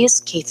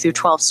communities,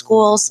 K-12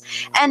 schools,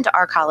 and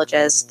our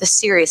colleges the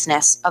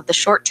seriousness of the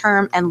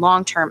short-term and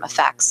long-term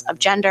effects of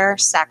gender,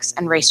 sex,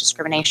 and race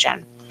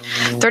discrimination.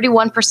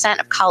 31%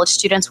 of college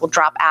students will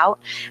drop out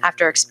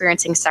after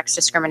experiencing sex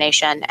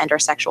discrimination and or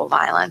sexual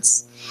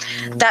violence.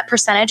 That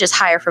percentage is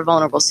higher for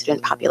vulnerable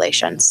student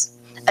populations.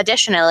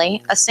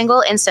 Additionally, a single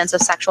instance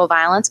of sexual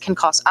violence can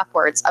cost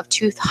upwards of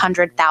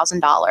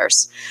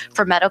 $200,000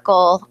 for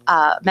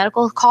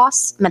medical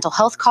costs, mental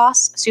health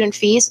costs, student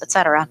fees,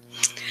 etc.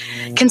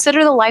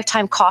 Consider the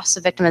lifetime costs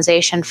of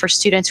victimization for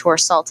students who are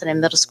assaulted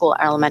in middle school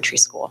or elementary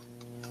school.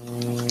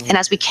 And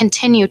as we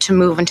continue to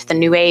move into the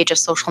new age of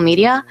social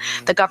media,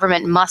 the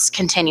government must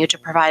continue to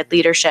provide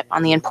leadership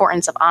on the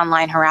importance of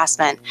online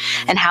harassment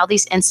and how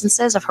these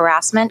instances of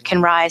harassment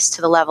can rise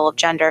to the level of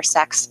gender,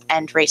 sex,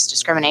 and race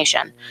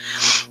discrimination,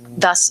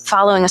 thus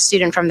following a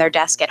student from their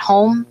desk at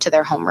home to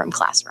their homeroom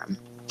classroom.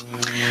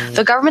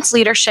 The government's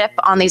leadership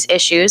on these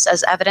issues,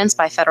 as evidenced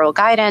by federal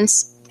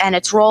guidance, and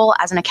its role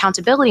as an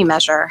accountability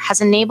measure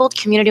has enabled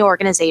community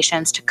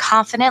organizations to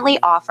confidently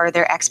offer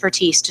their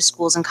expertise to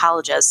schools and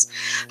colleges,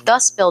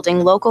 thus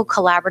building local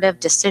collaborative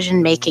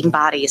decision-making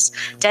bodies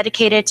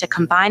dedicated to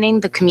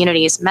combining the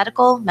community's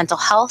medical, mental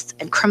health,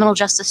 and criminal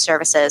justice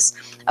services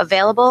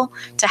available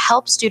to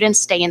help students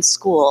stay in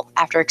school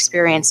after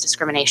experiencing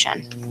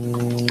discrimination.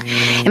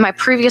 In my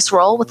previous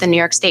role with the New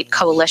York State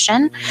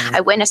Coalition,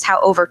 I witnessed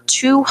how over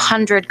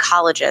 200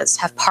 colleges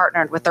have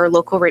partnered with their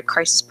local rape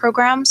crisis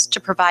programs to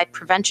provide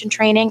prevention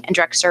training and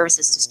direct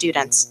services to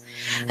students.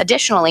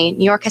 Additionally,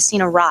 New York has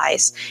seen a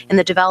rise in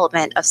the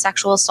development of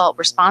sexual assault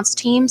response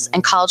teams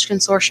and college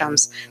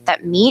consortiums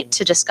that meet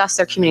to discuss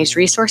their community's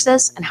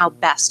resources and how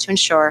best to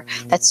ensure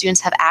that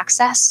students have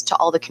access to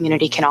all the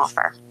community can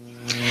offer.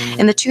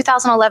 In the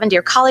 2011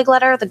 Dear Colleague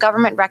letter, the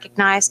government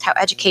recognized how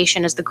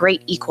education is the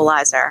great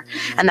equalizer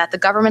and that the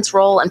government's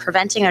role in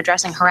preventing and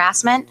addressing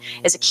harassment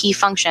is a key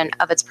function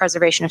of its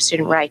preservation of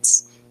student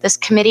rights. This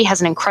committee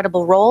has an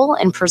incredible role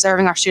in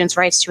preserving our students'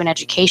 rights to an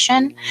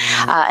education,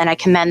 and I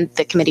commend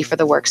the committee for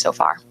the work so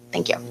far.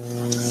 Thank you.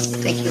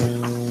 Thank you.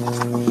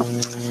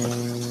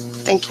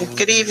 Thank you.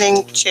 Good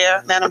evening,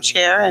 Chair, Madam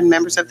Chair, and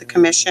members of the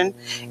Commission.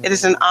 It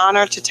is an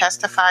honor to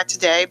testify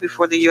today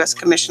before the U.S.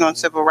 Commission on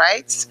Civil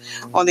Rights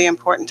on the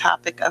important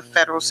topic of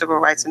federal civil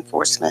rights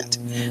enforcement.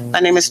 My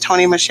name is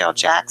Toni Michelle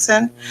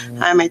Jackson.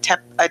 I'm a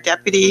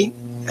Deputy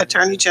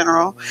Attorney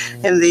General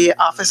in the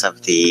Office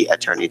of the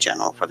Attorney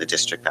General for the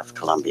District of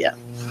Columbia.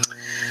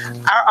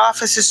 Our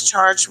office is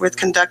charged with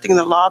conducting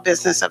the law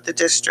business of the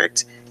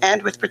district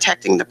and with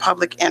protecting the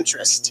public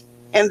interest.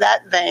 In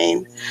that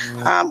vein,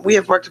 we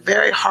have worked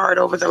very hard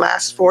over the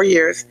last 4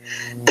 years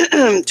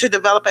to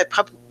develop a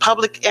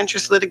public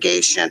interest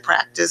litigation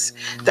practice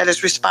that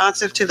is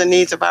responsive to the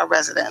needs of our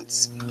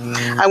residents.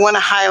 I want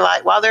to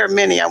highlight, while there are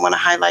many, I want to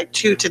highlight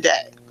two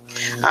today.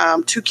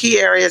 Two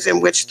key areas in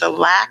which the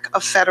lack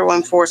of federal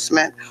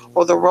enforcement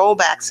or the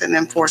rollbacks in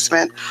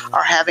enforcement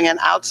are having an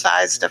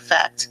outsized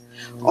effect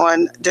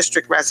on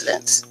district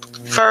residents.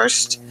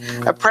 First,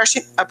 a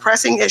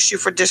pressing issue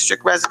for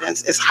district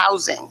residents is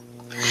housing.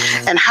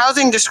 And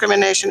housing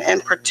discrimination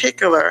in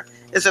particular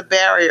is a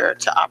barrier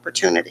to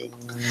opportunity.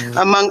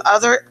 Among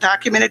other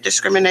documented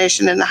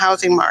discrimination in the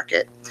housing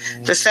market,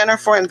 the Center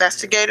for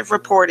Investigative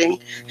Reporting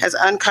has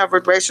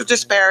uncovered racial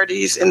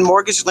disparities in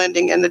mortgage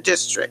lending in the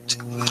district.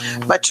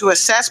 But to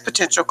assess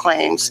potential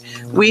claims,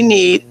 we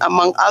need,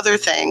 among other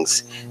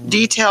things,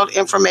 detailed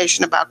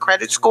information about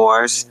credit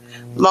scores,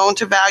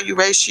 loan-to-value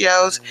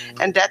ratios,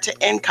 and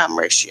debt-to-income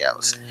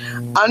ratios.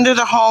 Under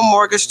the Home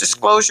Mortgage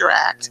Disclosure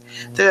Act,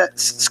 the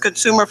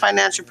Consumer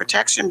Financial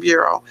Protection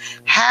Bureau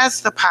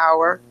has the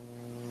power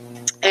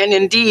and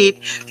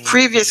indeed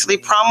previously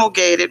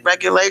promulgated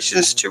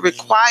regulations to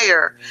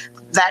require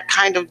that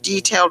kind of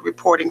detailed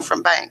reporting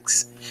from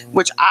banks,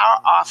 which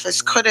our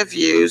office could have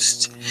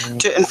used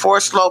to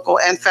enforce local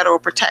and federal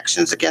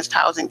protections against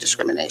housing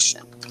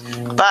discrimination.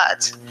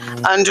 But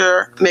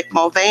under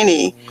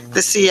McMulvaney, the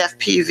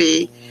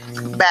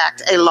CFPB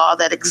backed a law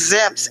that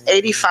exempts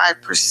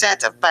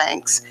 85% of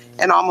banks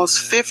and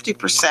almost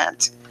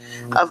 50%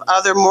 of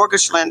other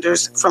mortgage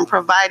lenders from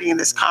providing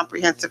this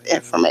comprehensive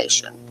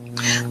information.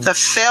 The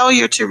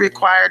failure to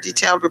require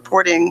detailed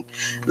reporting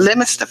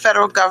limits the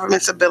federal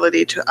government's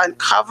ability to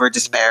uncover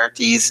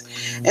disparities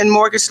in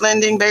mortgage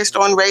lending based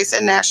on race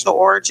and national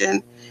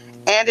origin,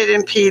 and it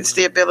impedes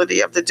the ability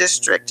of the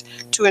district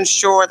to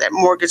ensure that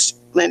mortgage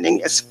lending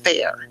is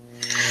fair.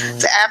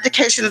 The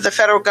abdication of the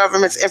federal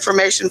government's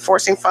information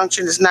enforcing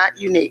function is not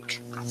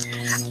unique.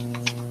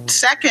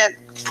 Second,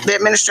 the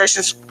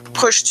administration's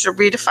push to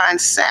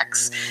redefine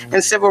sex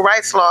in civil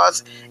rights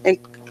laws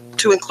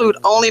to include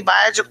only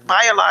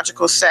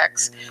biological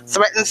sex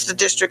threatens the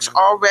district's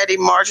already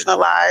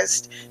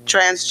marginalized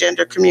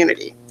transgender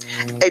community.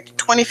 A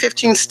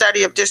 2015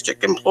 study of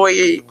district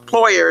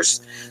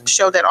employers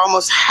showed that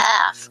almost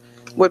half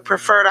would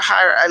prefer to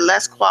hire a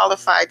less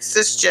qualified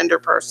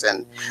cisgender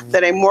person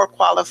than a more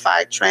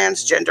qualified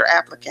transgender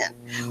applicant.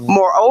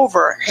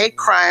 Moreover, hate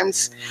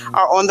crimes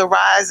are on the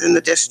rise in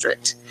the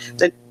district.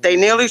 They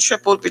nearly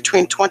tripled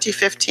between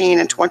 2015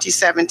 and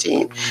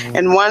 2017,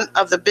 and one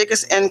of the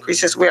biggest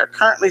increases we are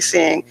currently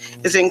seeing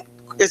is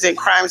in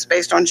crimes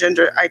based on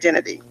gender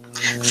identity.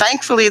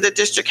 Thankfully, the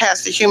district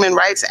has the Human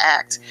Rights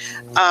Act,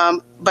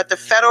 but the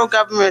federal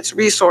government's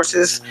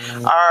resources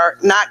are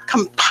not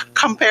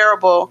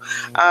comparable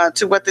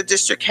to what the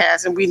district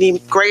has, and we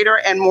need greater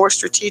and more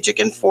strategic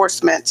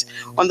enforcement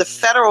on the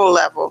federal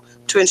level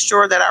to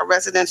ensure that our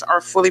residents are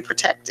fully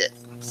protected.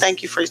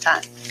 Thank you for your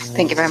time.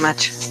 Thank you very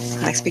much.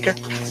 Next speaker.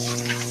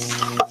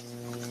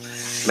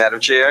 Madam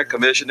Chair,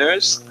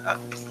 Commissioners,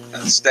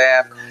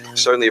 staff,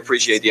 certainly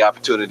appreciate the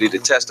opportunity to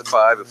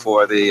testify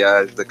before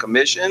the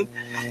commission.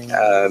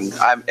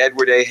 I'm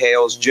Edward A.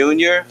 Hales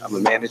Jr. I'm a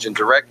managing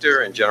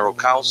director and general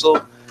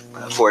counsel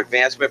for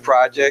Advancement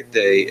Project,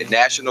 a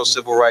national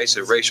civil rights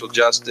and racial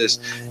justice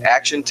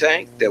action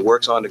tank that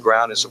works on the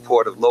ground in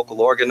support of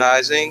local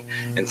organizing,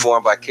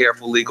 informed by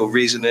careful legal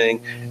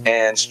reasoning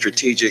and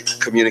strategic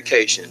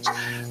communications.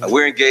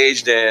 We're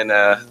engaged in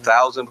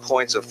 1,000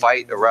 points of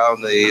fight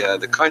around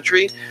the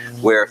country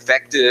where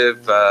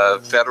effective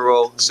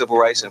federal civil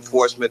rights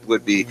enforcement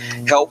would be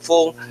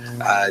helpful.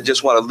 I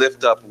just want to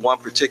lift up one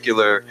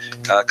particular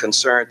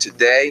concern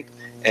today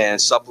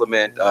and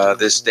supplement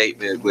this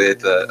statement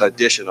with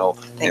additional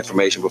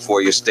information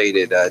before your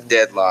stated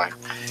deadline.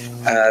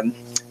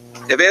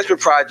 Advancement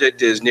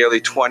Project is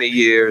nearly 20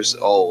 years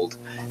old,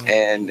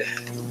 and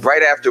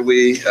right after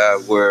we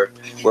were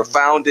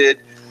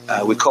founded,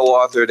 we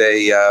co-authored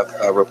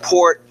a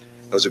report.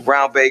 It was a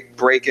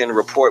groundbreaking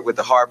report with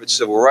the Harvard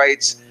Civil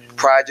Rights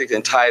Project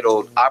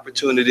entitled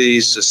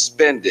Opportunities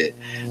Suspended.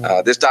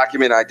 This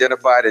document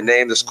identified and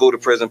named the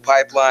school-to-prison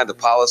pipeline, the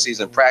policies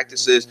and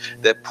practices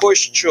that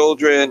push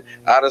children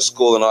out of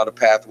school and on the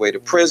pathway to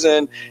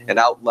prison, and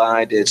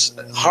outlined its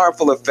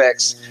harmful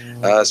effects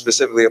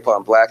specifically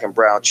upon Black and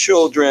brown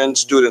children,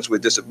 students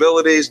with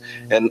disabilities,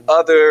 and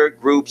other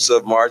groups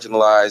of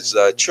marginalized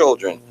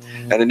children.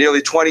 And in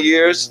nearly 20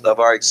 years of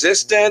our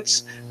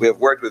existence, we have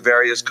worked with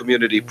various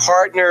community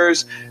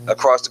partners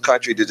across the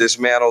country to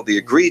dismantle the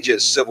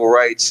egregious civil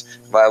rights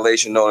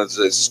violation known as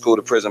the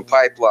school-to-prison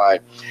pipeline.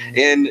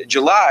 In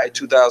July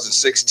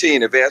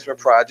 2016, Advancement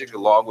Project,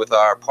 along with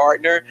our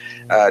partner,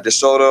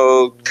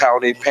 DeSoto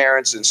County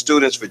Parents and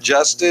Students for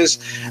Justice,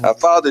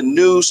 filed a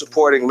new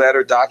supporting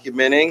letter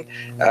documenting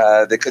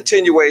the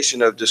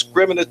continuation of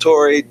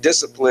discriminatory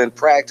discipline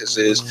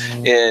practices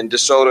in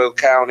DeSoto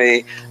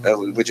County,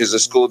 which is a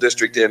school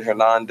district in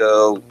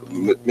Hernando,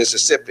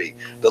 Mississippi.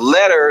 The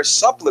letter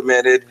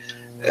supplemented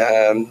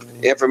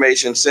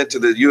information sent to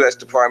the U.S.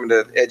 Department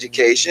of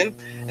Education,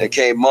 and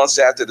came months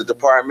after the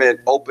department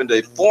opened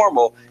a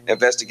formal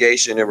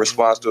investigation in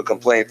response to a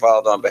complaint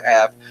filed on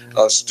behalf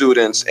of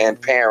students and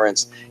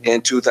parents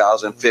in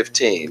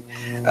 2015.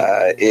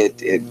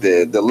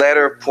 The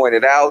letter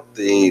pointed out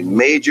the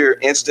major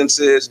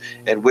instances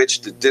in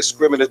which the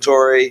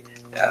discriminatory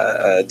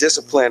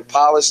discipline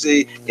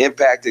policy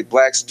impacted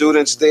Black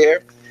students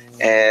there,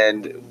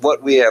 And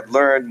what we have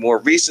learned more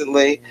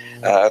recently,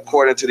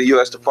 according to the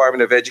U.S.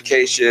 Department of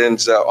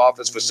Education's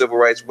Office for Civil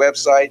Rights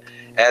website,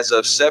 as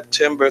of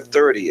September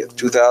 30th,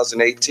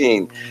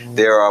 2018,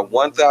 there are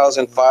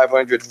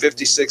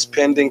 1,556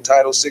 pending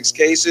Title VI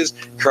cases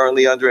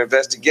currently under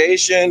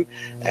investigation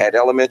at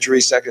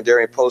elementary,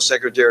 secondary, and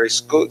post-secondary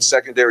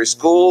secondary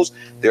schools.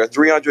 There are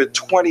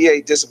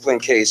 328 discipline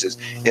cases.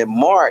 In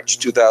March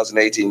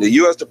 2018, the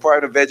U.S.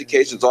 Department of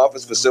Education's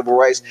Office for Civil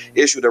Rights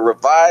issued a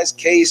revised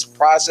case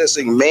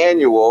processing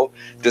manual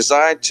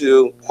designed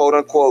to, quote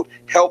unquote,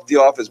 help the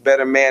office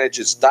better manage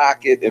its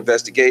docket,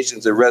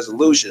 investigations, and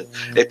resolution.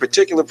 A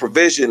particular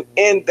provision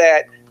in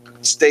that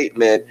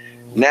statement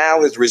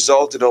now has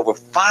resulted in over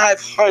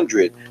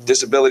 500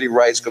 disability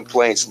rights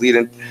complaints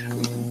being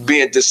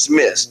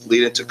dismissed,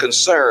 leading to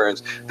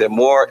concerns that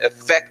more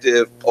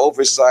effective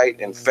oversight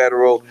and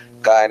federal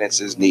guidance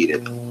is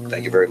needed.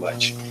 Thank you very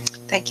much.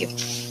 Thank you.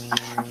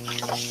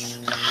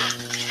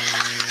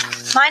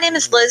 My name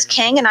is Liz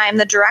King, and I am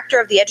the Director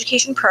of the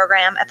Education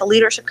Program at the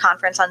Leadership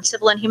Conference on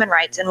Civil and Human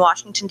Rights in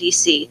Washington,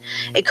 D.C.,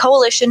 a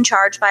coalition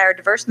charged by our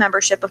diverse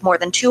membership of more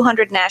than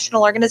 200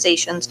 national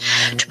organizations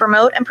to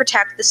promote and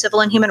protect the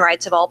civil and human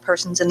rights of all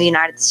persons in the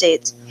United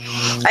States.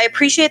 I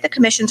appreciate the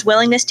Commission's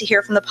willingness to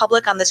hear from the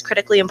public on this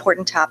critically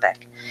important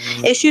topic.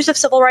 Issues of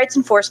civil rights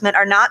enforcement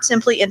are not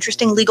simply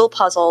interesting legal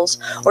puzzles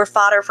or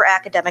fodder for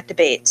academic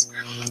debates.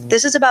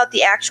 This is about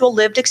the actual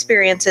lived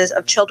experiences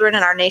of children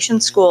in our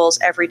nation's schools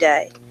every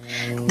day.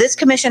 This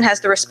commission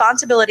has the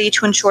responsibility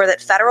to ensure that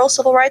federal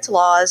civil rights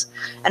laws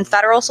and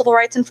federal civil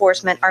rights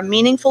enforcement are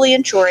meaningfully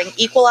ensuring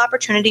equal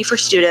opportunity for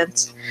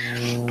students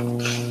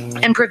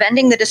and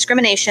preventing the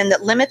discrimination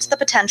that limits the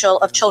potential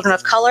of children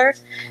of color,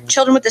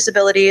 children with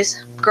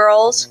disabilities,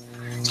 girls,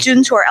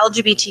 students who are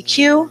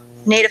LGBTQ,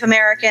 Native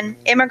American,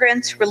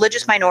 immigrants,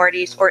 religious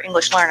minorities, or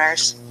English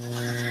learners.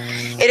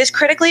 It is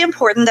critically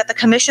important that the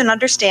Commission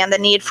understand the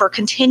need for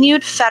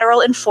continued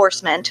federal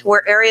enforcement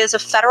where areas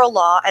of federal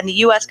law and the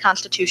U.S.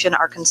 Constitution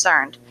are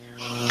concerned.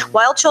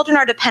 While children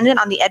are dependent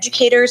on the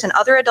educators and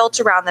other adults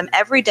around them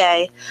every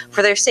day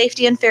for their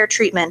safety and fair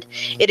treatment,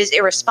 it is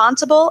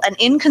irresponsible and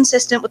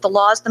inconsistent with the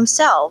laws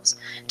themselves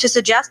to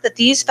suggest that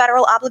these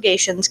federal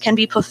obligations can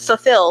be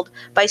fulfilled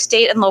by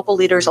state and local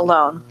leaders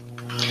alone.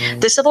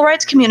 The civil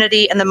rights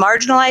community and the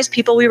marginalized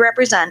people we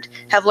represent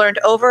have learned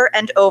over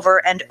and over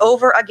and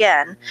over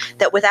again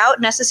that without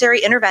necessary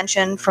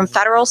intervention from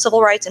federal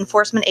civil rights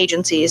enforcement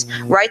agencies,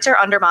 rights are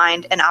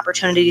undermined and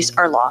opportunities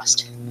are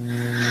lost.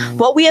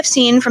 What we have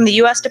seen from the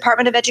U.S.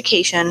 Department of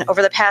Education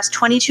over the past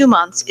 22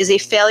 months is a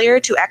failure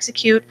to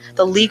execute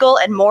the legal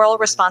and moral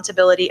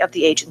responsibility of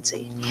the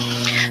agency.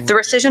 The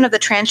rescission of the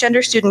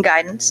transgender student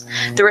guidance,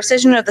 the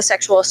rescission of the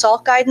sexual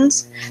assault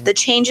guidance, the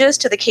changes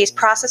to the case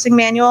processing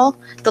manual,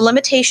 the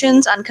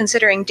limitations on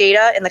considering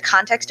data in the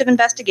context of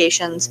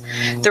investigations,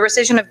 the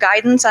rescission of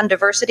guidance on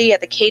diversity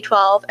at the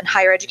K-12 and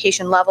higher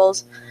education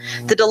levels,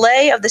 the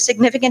delay of the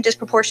significant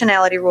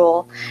disproportionality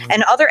rule,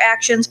 and other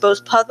actions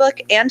both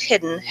public and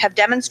hidden have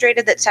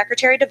demonstrated that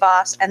Secretary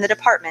DeVos and the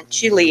department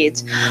she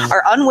leads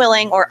are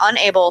unwilling or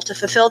unable to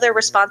fulfill their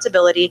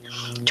responsibility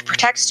to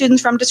protect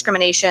students from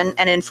discrimination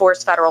and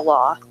enforce federal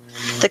law.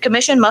 The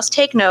Commission must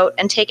take note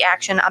and take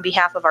action on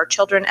behalf of our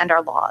children and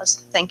our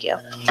laws. Thank you.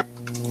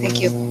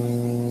 Thank you.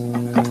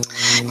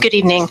 Good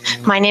evening.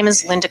 My name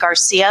is Linda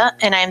Garcia,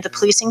 and I am the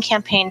Policing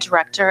Campaign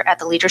Director at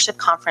the Leadership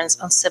Conference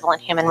on Civil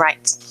and Human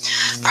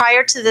Rights.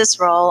 Prior to this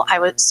role,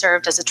 I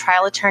served as a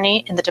trial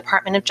attorney in the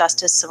Department of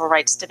Justice Civil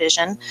Rights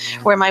Division,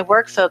 where my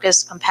work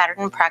focused on pattern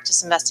and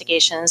practice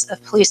investigations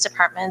of police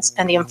departments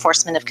and the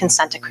enforcement of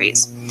consent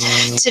decrees.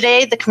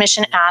 Today, the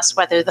Commission asked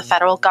whether the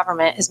federal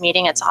government is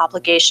meeting its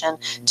obligation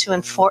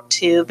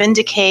to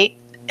vindicate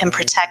and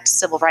protect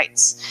civil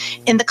rights.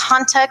 In the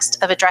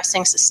context of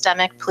addressing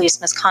systemic police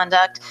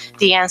misconduct,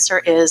 the answer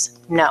is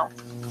no.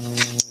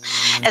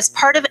 As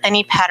part of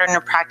any pattern or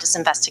practice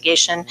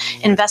investigation,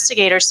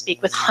 investigators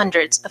speak with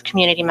hundreds of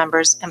community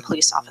members and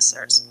police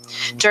officers.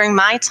 During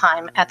my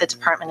time at the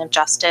Department of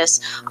Justice,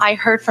 I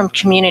heard from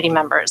community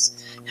members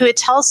who would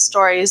tell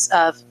stories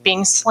of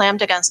being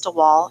slammed against a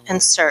wall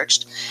and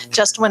searched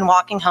just when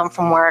walking home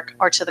from work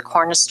or to the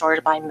corner store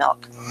to buy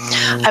milk.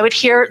 I would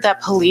hear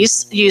that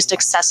police used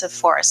excessive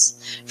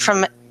force,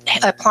 from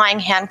applying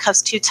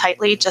handcuffs too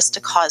tightly just to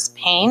cause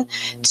pain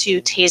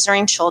to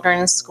tasering children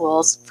in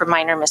schools for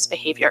minor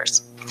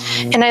misbehaviors.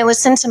 And I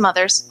listened to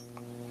mothers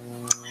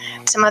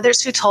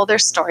who told their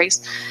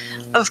stories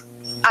of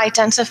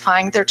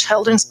identifying their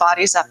children's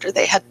bodies after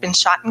they had been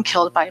shot and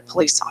killed by a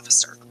police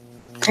officer.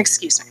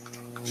 Excuse me.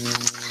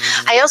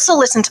 I also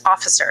listened to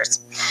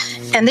officers,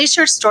 and they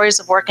shared stories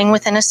of working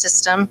within a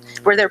system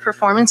where their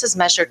performance is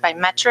measured by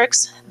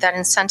metrics that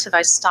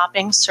incentivize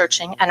stopping,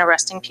 searching, and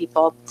arresting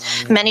people,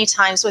 many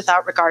times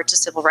without regard to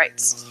civil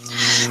rights.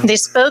 They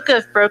spoke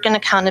of broken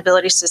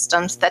accountability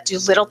systems that do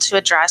little to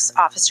address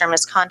officer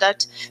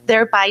misconduct,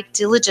 thereby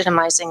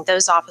delegitimizing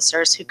those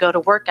officers who go to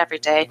work every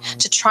day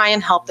to try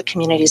and help the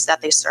communities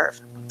that they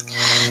serve.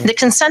 The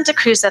consent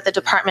decrees that the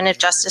Department of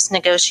Justice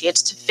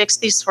negotiates to fix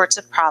these sorts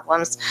of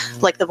problems,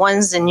 like the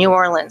ones in New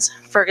Orleans,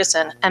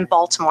 Ferguson, and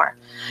Baltimore,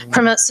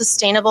 promote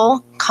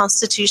sustainable,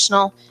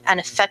 constitutional, and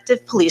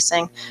effective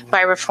policing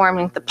by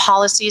reforming the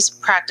policies,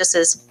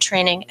 practices,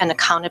 training, and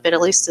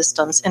accountability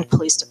systems in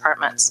police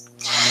departments.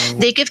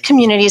 They give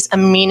communities a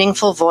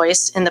meaningful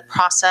voice in the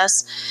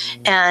process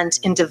and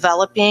in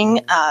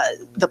developing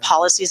the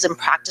policies and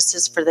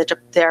practices for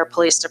their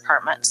police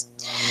departments.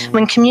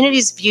 When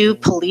communities view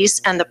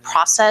police and the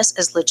process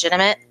as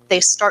legitimate, they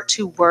start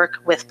to work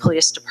with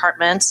police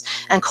departments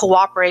and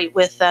cooperate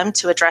with them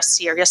to address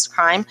serious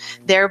crime,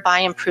 thereby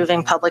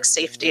improving public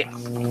safety.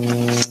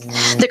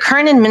 The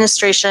current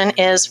administration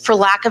is, for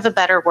lack of a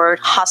better word,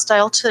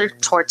 hostile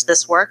towards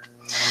this work.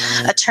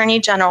 Attorney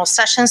General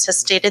Sessions has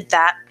stated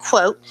that,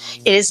 quote,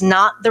 "It is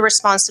not the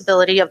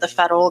responsibility of the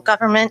federal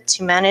government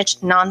to manage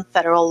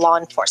non-federal law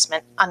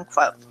enforcement,"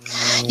 unquote.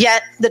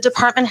 Yet, the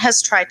department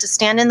has tried to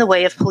stand in the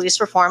way of police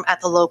reform at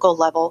the local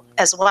level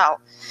as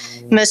well,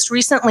 most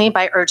recently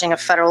by urging a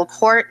federal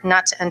court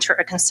not to enter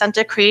a consent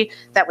decree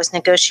that was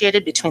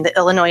negotiated between the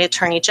Illinois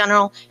Attorney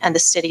General and the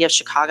City of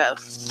Chicago.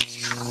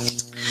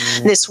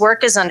 This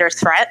work is under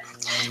threat,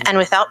 and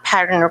without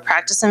pattern or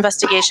practice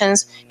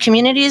investigations,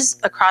 communities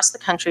across the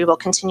country will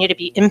continue to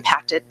be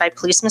impacted by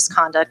police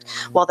misconduct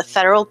while the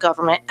federal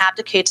government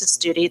abdicates its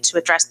duty to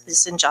address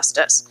this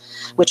injustice,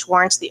 which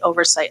warrants the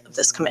oversight of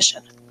this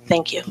commission.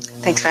 Thank you.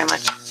 Thanks very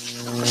much.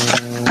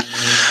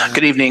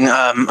 Good evening.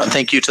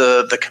 Thank you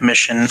to the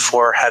Commission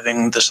for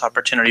having this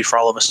opportunity for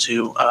all of us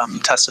to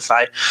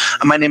testify.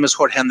 My name is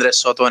Jorge Andres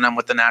Soto, and I'm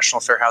with the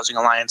National Fair Housing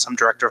Alliance. I'm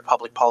Director of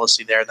Public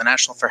Policy there. The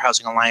National Fair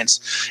Housing Alliance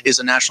is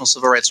a national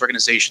civil rights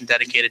organization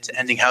dedicated to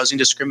ending housing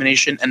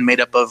discrimination and made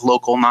up of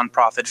local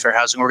nonprofit fair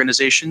housing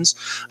organizations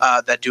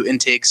that do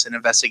intakes and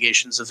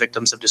investigations of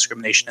victims of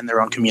discrimination in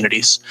their own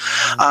communities.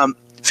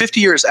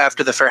 50 years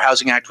after the Fair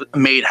Housing Act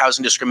made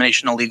housing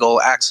discrimination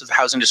illegal, acts of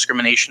housing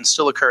discrimination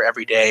still occur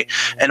every day.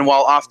 And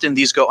while often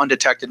these go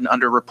undetected and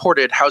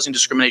underreported, housing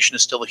discrimination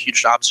is still a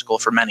huge obstacle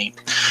for many.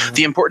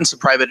 The importance of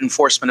private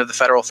enforcement of the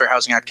Federal Fair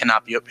Housing Act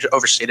cannot be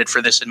overstated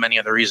for this and many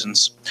other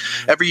reasons.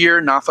 Every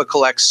year, NAFA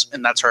collects,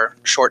 and that's our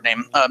short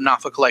name,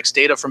 NAFA collects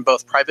data from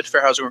both private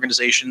fair housing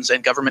organizations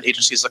and government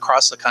agencies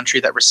across the country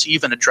that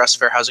receive and address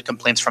fair housing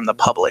complaints from the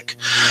public.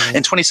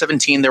 In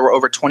 2017, there were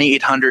over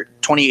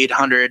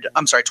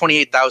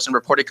 28,000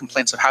 reported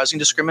complaints of housing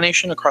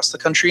discrimination across the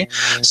country.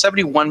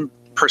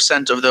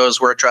 71% of those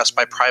were addressed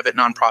by private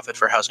nonprofit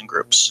fair housing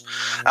groups,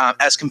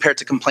 as compared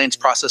to complaints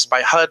processed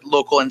by HUD,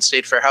 local and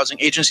state fair housing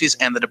agencies,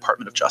 and the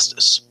Department of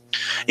Justice.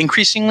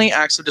 Increasingly,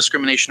 acts of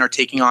discrimination are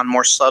taking on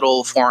more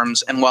subtle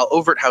forms, and while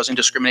overt housing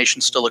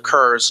discrimination still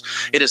occurs,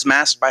 it is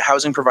masked by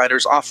housing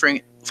providers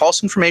offering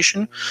false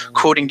information,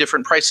 quoting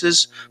different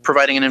prices,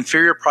 providing an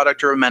inferior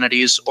product or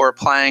amenities, or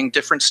applying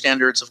different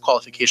standards of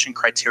qualification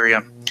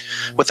criteria.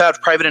 Without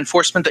private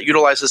enforcement that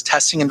utilizes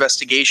testing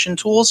investigation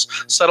tools,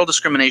 subtle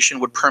discrimination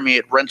would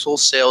permeate rental,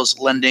 sales,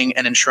 lending,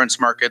 and insurance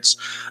markets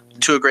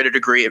to a greater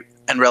degree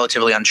and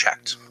relatively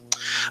unchecked.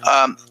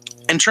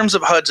 In terms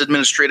of HUD's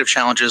administrative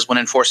challenges when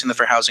enforcing the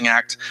Fair Housing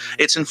Act,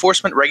 its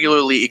enforcement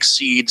regularly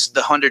exceeds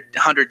the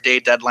 100-day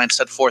deadline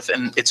set forth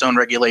in its own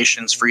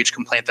regulations for each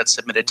complaint that's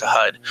submitted to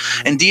HUD.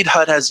 Indeed,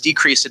 HUD has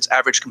decreased its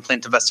average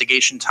complaint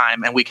investigation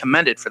time, and we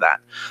commend it for that.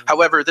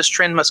 However, this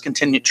trend must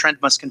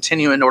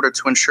continue in order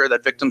to ensure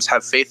that victims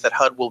have faith that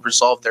HUD will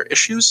resolve their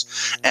issues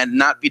and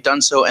not be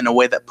done so in a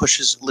way that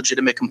pushes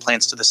legitimate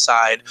complaints to the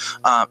side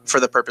for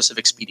the purpose of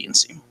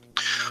expediency.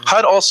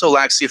 HUD also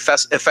lacks the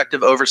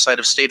effective oversight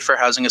of state fair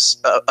housing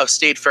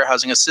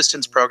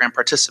assistance program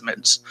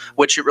participants,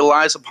 which it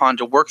relies upon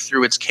to work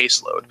through its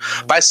caseload.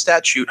 By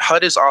statute,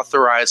 HUD is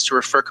authorized to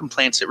refer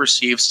complaints it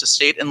receives to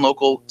state and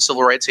local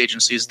civil rights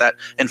agencies that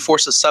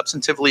enforce a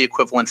substantively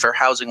equivalent fair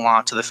housing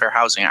law to the Fair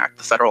Housing Act,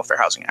 the Federal Fair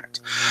Housing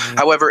Act.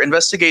 However,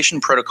 investigation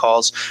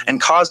protocols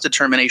and cause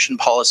determination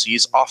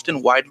policies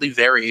often widely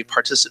vary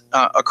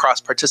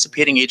across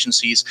participating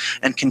agencies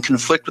and can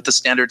conflict with the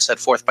standards set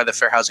forth by the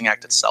Fair Housing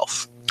Act itself.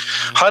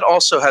 HUD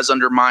also has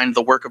undermined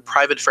the work of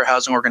private fair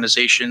housing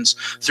organizations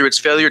through its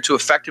failure to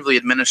effectively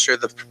administer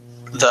the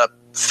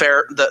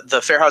Fair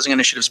Housing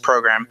Initiatives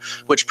program,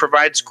 which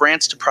provides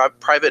grants to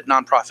private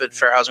nonprofit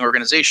fair housing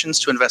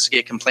organizations to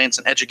investigate complaints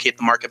and educate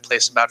the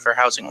marketplace about fair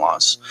housing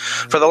laws.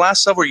 For the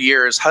last several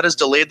years, HUD has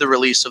delayed the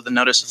release of the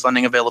notice of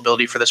funding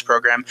availability for this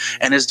program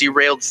and has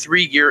derailed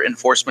 3-year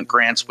enforcement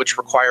grants, which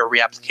require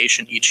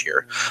reapplication each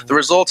year. The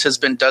result has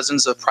been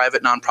dozens of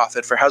private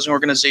nonprofit fair housing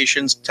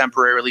organizations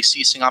temporarily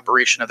ceasing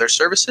operation of their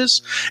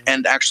services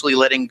and actually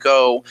letting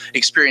go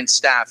experienced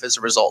staff as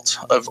a result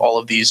of all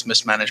of these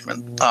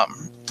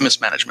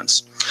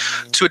mismanagements.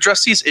 To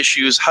address these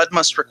issues, HUD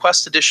must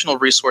request additional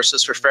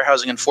resources for fair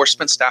housing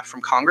enforcement staff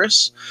from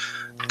Congress,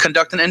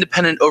 conduct an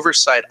independent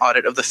oversight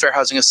audit of the Fair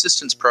Housing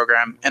Assistance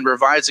Program, and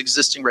revise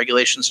existing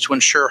regulations to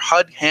ensure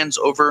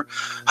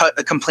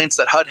complaints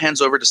that HUD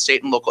hands over to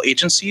state and local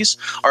agencies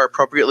are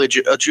appropriately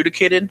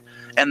adjudicated,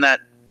 and that...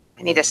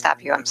 I need to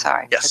stop you. I'm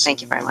sorry. Yes. But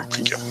thank you very much.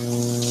 Thank you.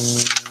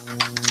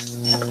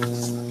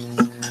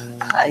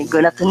 Hi,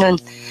 good afternoon.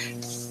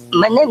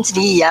 My name is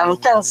Li Yang.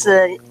 Thanks,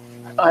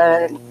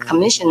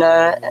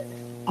 Commissioner,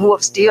 who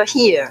is still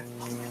here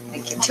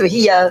to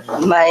hear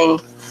my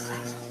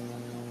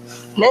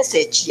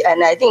message,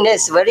 and I think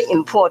that's very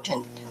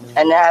important.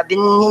 And I've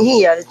been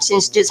here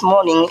since this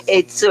morning,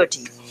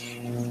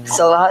 8:30.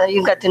 So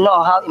you got to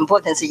know how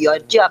important your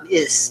job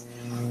is.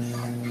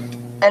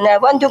 And I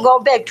want to go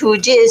back to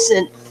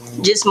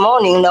this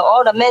morning,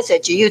 all the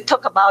message you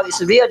talk about is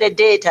real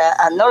data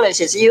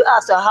analysis. You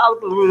ask how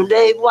do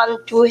they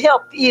want to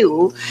help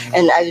you,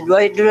 and I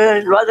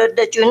rather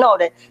that you know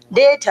that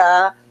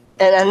data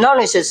and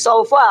analysis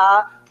so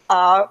far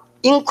are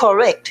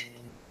incorrect.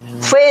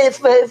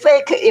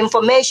 Fake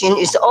information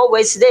is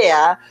always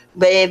there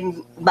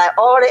by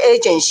all the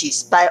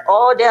agencies, by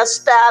all their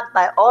staff,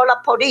 by all the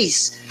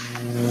police.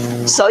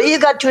 So you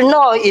got to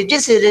know if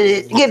this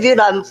give you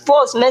a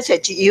false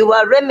message,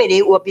 your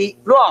remedy will be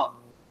wrong.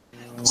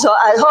 So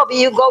I hope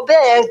you go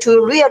back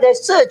to really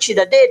search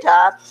the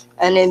data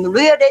and then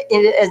really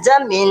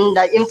examine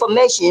the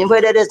information,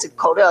 whether it's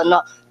correct or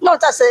not.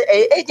 Not just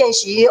an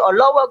agency or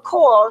lower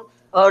court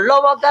or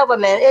lower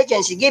government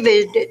agency give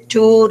it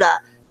to the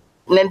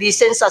maybe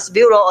Census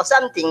Bureau or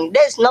something.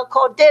 There's no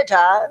called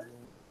data.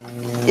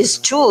 It's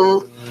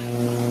true.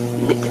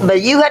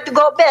 But you have to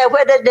go back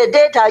whether the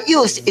data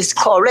used is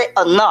correct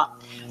or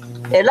not.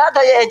 A lot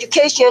of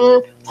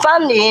education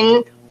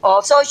funding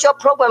or social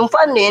program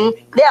funding,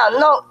 they are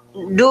not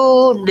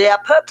do their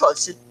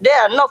purpose. They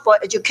are not for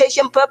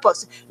education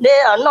purpose.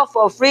 They are not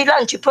for free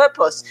lunch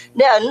purpose.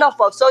 They are not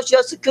for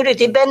social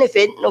security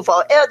benefit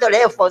for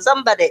elderly or for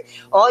somebody.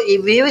 Or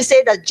if you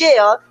say the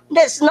jail,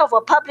 that's not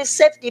for public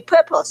safety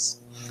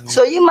purpose.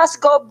 So you must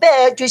go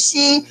back to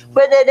see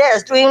whether they are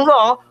doing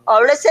wrong,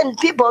 or let's send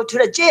people to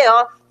the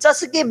jail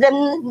just to give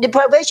them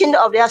deprivation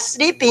of their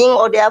sleeping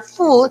or their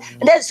food.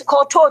 That's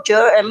called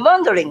torture and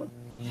murdering.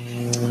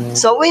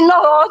 So we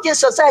know all this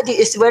society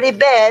is very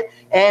bad,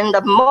 and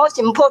the most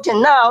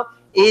important now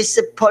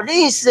is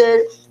police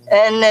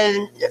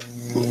and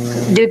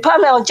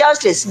Department of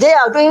Justice. They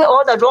are doing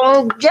all the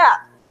wrong job.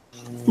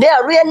 They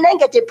are real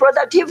negative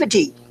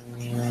productivity,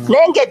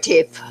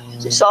 negative.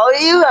 So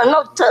you are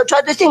not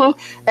trying to think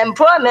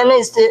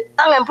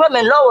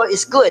unemployment lower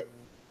is good.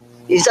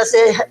 It's just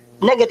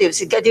negative,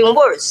 it's getting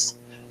worse.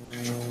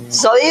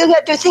 So you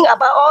have to think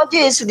about all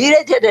this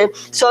related.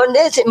 So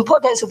that's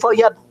important for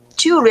your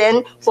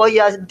children, for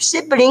your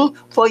sibling,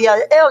 for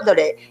your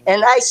elderly.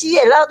 And I see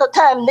a lot of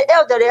time the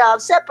elderly are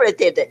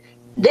separated.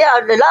 They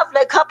are the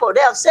lovely couple,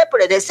 they are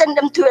separated. They send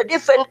them to a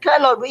different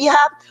kind of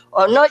rehab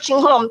or nursing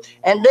home,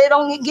 and they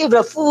don't give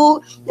the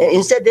food.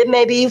 Instead, they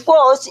may be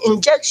forced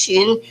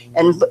injection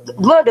and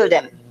murder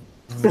them.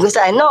 Because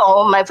I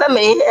know my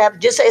family have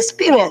this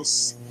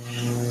experience.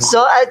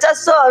 So I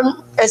just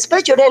saw,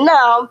 especially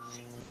now,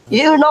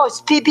 you know,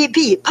 it's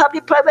PPP,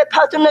 public-private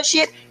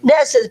partnership.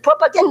 There's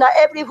propaganda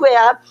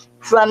everywhere,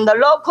 from the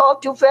local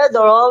to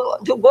federal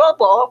to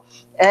global,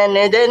 and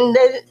then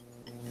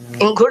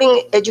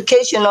including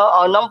educational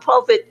or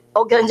non-profit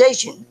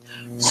organization.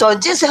 So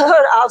this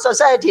hurt our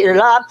society a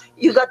lot.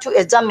 You got to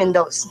examine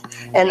those.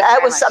 And I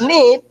will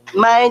submit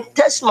my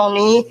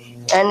testimony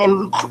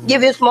and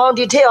give you more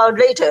detail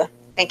later.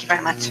 Thank you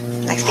very much.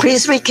 Next.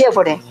 Please read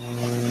carefully.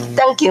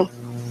 Thank you.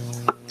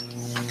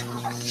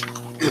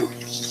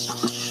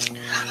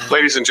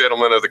 Ladies and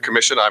gentlemen of the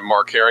Commission, I'm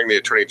Mark Herring, the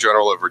Attorney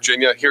General of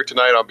Virginia, here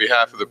tonight on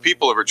behalf of the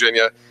people of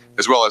Virginia,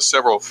 as well as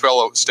several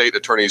fellow state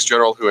attorneys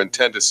general who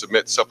intend to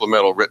submit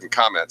supplemental written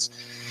comments.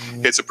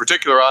 It's a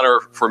particular honor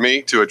for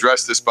me to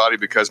address this body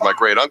because my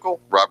great uncle,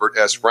 Robert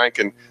S.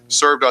 Rankin,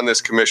 served on this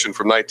commission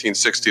from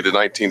 1960 to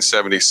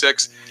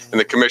 1976, and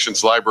the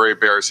commission's library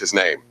bears his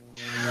name.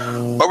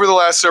 Over the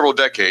last several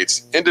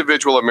decades,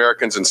 individual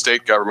Americans and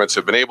state governments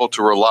have been able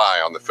to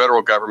rely on the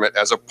federal government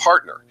as a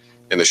partner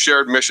in the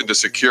shared mission to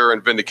secure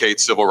and vindicate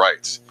civil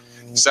rights.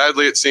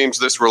 Sadly, it seems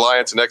this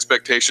reliance and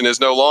expectation is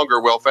no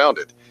longer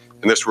well-founded,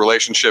 and this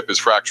relationship is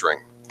fracturing.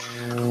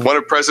 One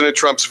of President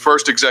Trump's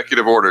first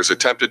executive orders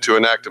attempted to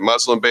enact a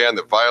Muslim ban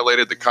that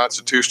violated the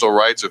constitutional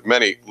rights of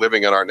many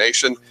living in our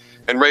nation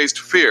and raised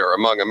fear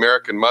among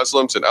American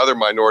Muslims and other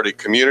minority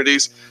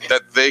communities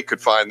that they could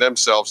find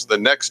themselves the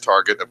next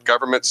target of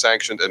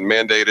government-sanctioned and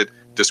mandated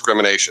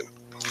discrimination.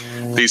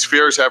 These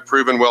fears have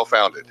proven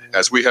well-founded,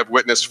 as we have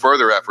witnessed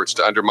further efforts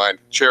to undermine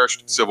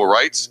cherished civil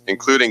rights,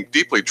 including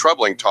deeply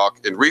troubling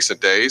talk in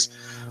recent days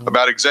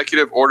about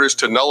executive orders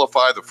to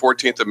nullify the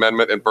 14th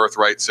Amendment and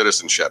birthright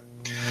citizenship.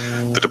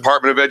 The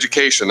Department of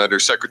Education under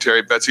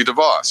Secretary Betsy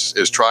DeVos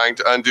is trying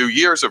to undo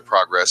years of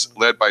progress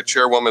led by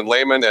Chairwoman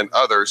Lehman and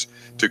others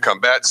to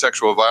combat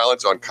sexual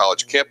violence on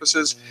college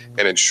campuses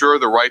and ensure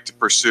the right to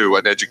pursue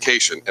an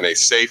education in a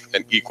safe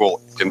and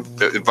equal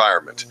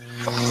environment.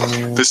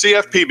 The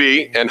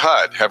CFPB and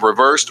HUD have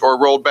reversed or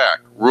rolled back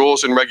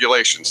rules and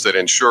regulations that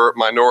ensure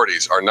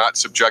minorities are not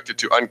subjected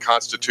to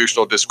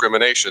unconstitutional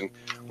discrimination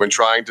when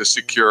trying to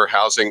secure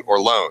housing or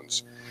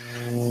loans.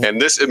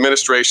 And this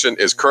administration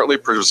is currently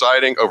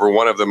presiding over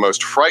one of the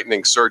most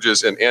frightening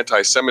surges in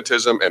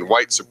anti-Semitism and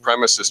white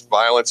supremacist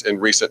violence in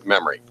recent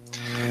memory.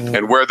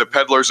 And where the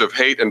peddlers of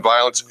hate and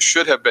violence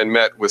should have been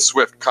met with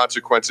swift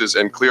consequences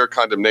and clear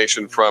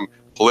condemnation from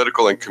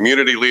political and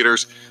community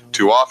leaders,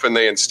 too often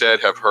they instead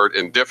have heard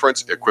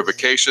indifference,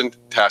 equivocation,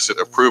 tacit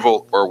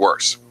approval, or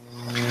worse.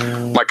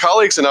 My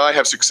colleagues and I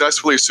have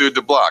successfully sued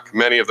to block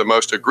many of the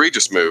most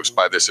egregious moves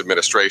by this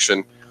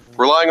administration,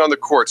 relying on the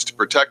courts to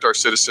protect our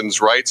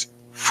citizens' rights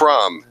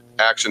from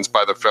actions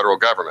by the federal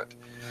government.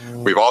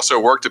 We've also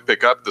worked to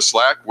pick up the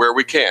slack where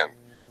we can,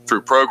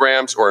 through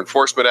programs or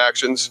enforcement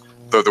actions,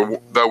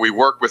 though we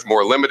work with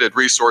more limited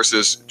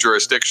resources,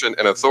 jurisdiction,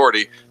 and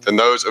authority than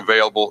those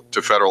available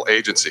to federal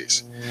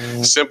agencies.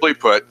 Simply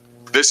put,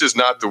 this is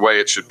not the way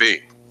it should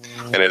be,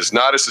 and it is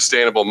not a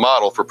sustainable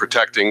model for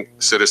protecting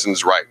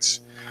citizens'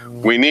 rights.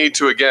 We need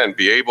to, again,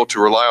 be able to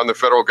rely on the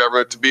federal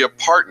government to be a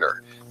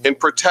partner in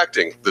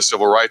protecting the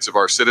civil rights of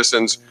our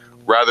citizens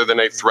rather than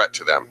a threat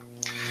to them.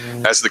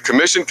 As the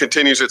Commission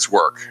continues its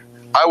work,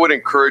 I would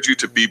encourage you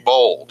to be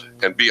bold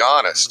and be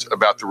honest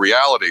about the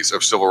realities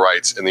of civil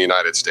rights in the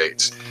United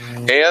States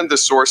and the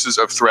sources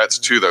of threats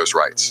to those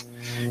rights.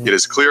 It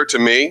is clear to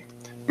me,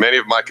 many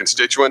of my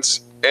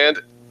constituents,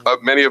 and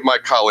many of my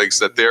colleagues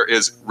that there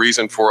is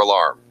reason for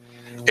alarm.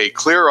 A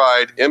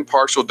clear-eyed,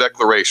 impartial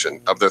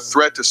declaration of the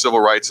threat to civil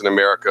rights in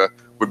America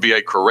would be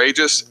a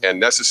courageous and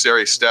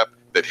necessary step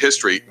that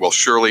history will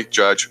surely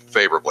judge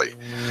favorably.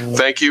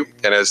 Thank you,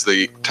 and as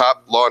the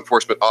top law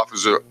enforcement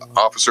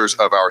officers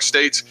of our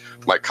states,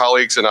 my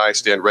colleagues and I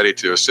stand ready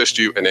to assist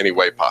you in any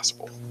way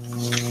possible.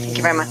 Thank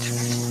you very much.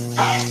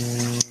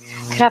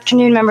 Good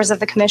afternoon, members of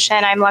the Commission.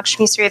 I'm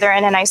Lakshmi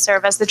Sridharan, and I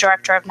serve as the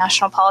Director of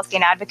National Policy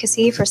and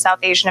Advocacy for South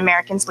Asian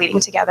Americans Leading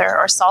Together,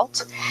 or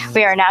SALT.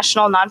 We are a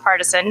national,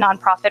 nonpartisan,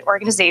 nonprofit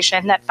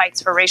organization that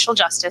fights for racial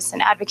justice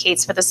and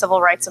advocates for the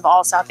civil rights of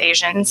all South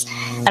Asians.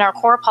 And our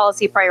core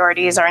policy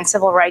priorities are in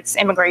civil rights,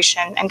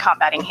 immigration, and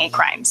combating hate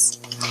crimes.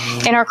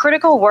 In our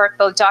critical work,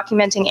 both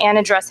documenting and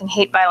addressing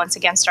hate violence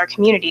against our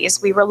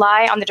communities, we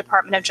rely on the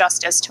Department of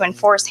Justice to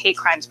enforce hate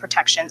crimes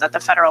protections at the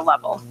federal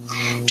level.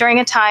 During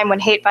a time when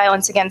hate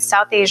violence against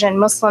South Asian,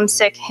 Muslim,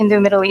 Sikh,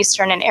 Hindu, Middle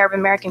Eastern, and Arab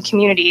American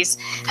communities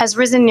has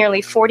risen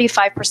nearly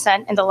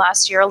 45% in the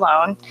last year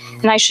alone,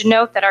 and I should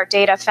note that our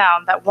data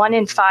found that 1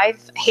 in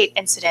 5 hate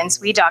incidents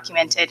we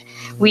documented,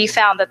 we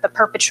found that the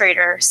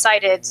perpetrator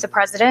cited the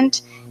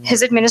president,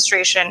 his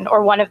administration,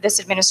 or one of this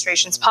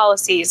administration's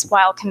policies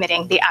while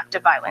committing the act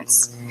of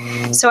violence.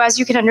 So as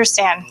you can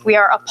understand, we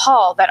are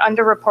appalled that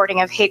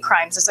underreporting of hate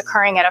crimes is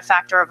occurring at a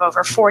factor of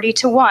over 40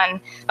 to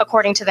 1,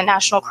 according to the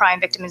National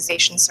Crime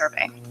Victimization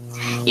Survey.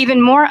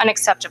 Even more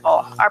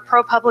unacceptable are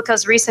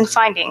ProPublica's recent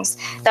findings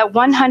that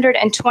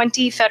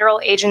 120 federal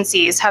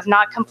agencies have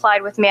not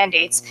complied with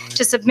mandates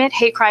to submit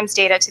hate crimes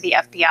data to the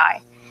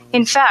FBI.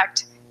 In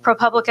fact,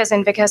 ProPublica's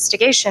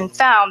investigation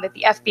found that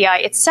the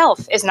FBI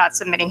itself is not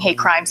submitting hate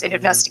crimes it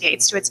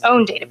investigates to its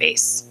own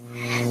database.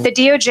 The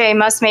DOJ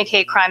must make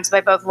hate crimes by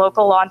both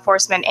local law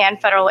enforcement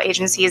and federal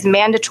agencies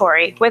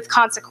mandatory with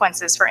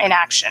consequences for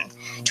inaction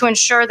to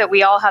ensure that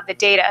we all have the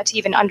data to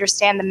even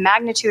understand the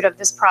magnitude of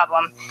this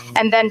problem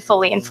and then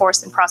fully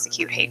enforce and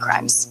prosecute hate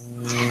crimes.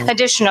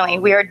 Additionally,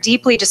 we are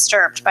deeply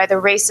disturbed by the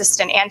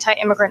racist and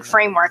anti-immigrant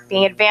framework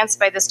being advanced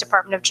by this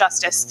Department of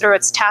Justice through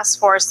its Task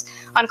Force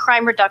on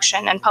Crime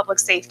Reduction and Public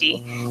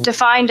Safety,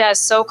 defined as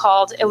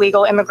so-called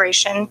illegal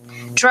immigration,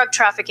 drug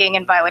trafficking,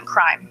 and violent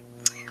crime.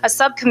 A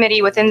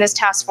subcommittee within this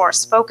task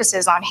force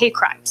focuses on hate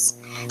crimes.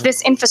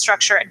 This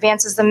infrastructure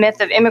advances the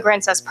myth of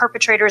immigrants as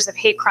perpetrators of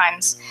hate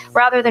crimes,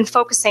 rather than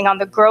focusing on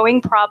the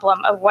growing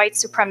problem of white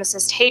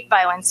supremacist hate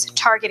violence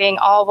targeting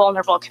all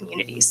vulnerable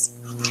communities.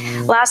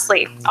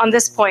 Lastly, on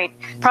this point,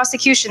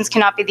 prosecutions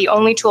cannot be the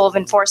only tool of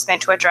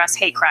enforcement to address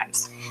hate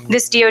crimes.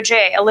 This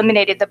DOJ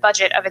eliminated the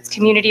budget of its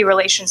Community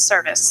Relations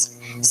Service.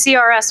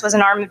 CRS was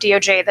an arm of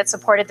DOJ that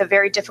supported the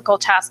very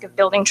difficult task of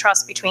building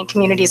trust between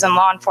communities and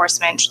law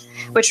enforcement,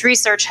 which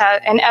research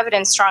and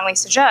evidence strongly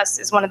suggests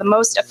is one of the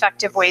most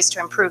effective ways to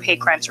improve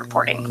hate crimes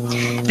reporting.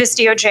 This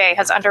DOJ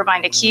has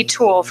undermined a key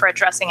tool for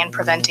addressing and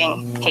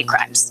preventing hate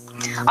crimes.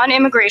 On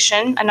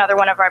immigration, another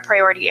one of our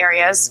priority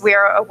areas, we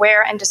are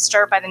aware and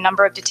disturbed by the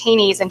number of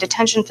detainees in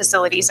detention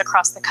facilities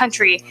across the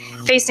country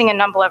facing a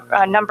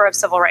number of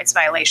civil rights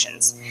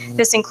violations.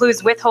 This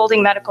includes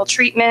withholding medical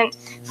treatment,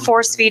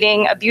 force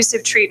feeding,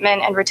 abusive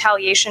treatment, and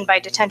retaliation by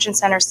detention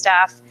center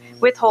staff,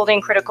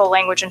 withholding critical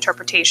language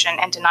interpretation,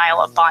 and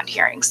denial of bond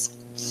hearings.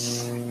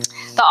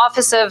 The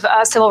Office of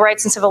Civil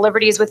Rights and Civil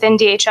Liberties within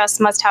DHS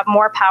must have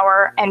more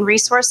power and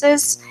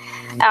resources.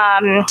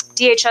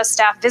 DHS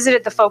staff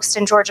visited the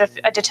Folkestone, Georgia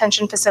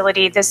detention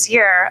facility this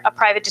year, a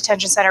private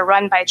detention center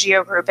run by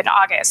Geo Group, in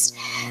August,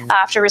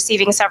 after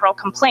receiving several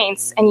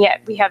complaints, and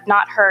yet we have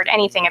not heard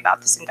anything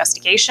about this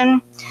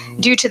investigation.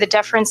 Due to the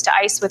deference to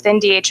ICE within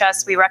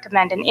DHS, we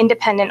recommend an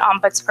independent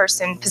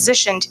ombudsperson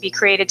position to be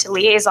created to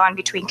liaison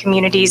between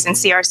communities and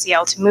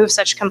CRCL to move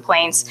such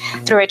complaints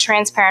through a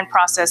transparent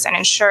process and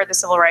ensure the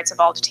civil rights of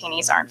all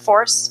detainees are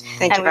enforced.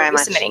 Thank you very much. And we'll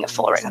be submitting a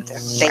full written.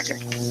 Thank you.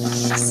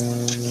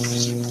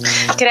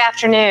 Good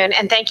afternoon,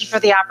 and thank you for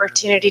the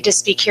opportunity to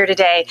speak here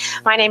today.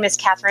 My name is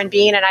Catherine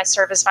Bean, and I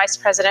serve as Vice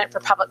President for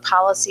Public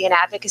Policy and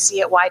Advocacy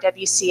at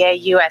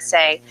YWCA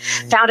USA.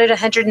 Founded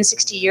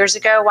 160 years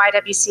ago,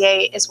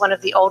 YWCA is one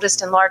of the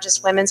oldest and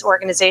largest women's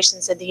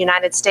organizations in the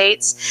United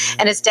States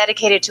and is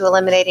dedicated to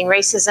eliminating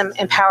racism,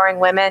 empowering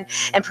women,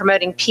 and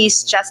promoting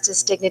peace,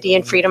 justice, dignity,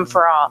 and freedom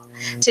for all.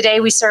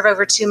 Today, we serve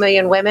over 2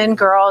 million women,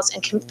 girls,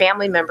 and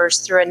family members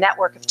through a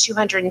network of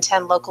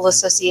 210 local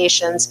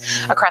associations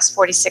across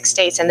 46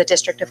 states and the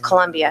District of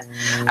Columbia.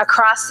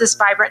 Across this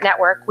vibrant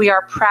network, we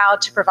are proud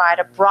to provide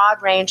a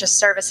broad range of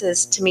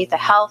services to meet the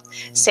health,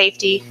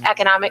 safety,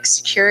 economic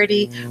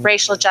security,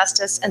 racial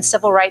justice, and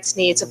civil rights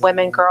needs of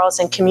women, girls,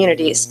 and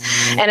communities.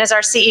 And as our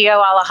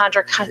CEO,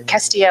 Alejandra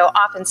Castillo,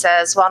 often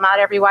says, while not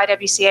every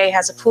YWCA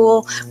has a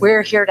pool,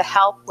 we're here to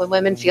help when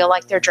women feel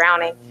like they're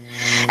drowning.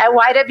 At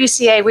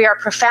YWCA, we are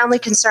profoundly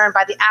concerned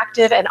by the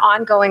active and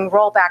ongoing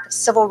rollback of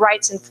civil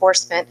rights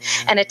enforcement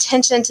and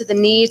attention to the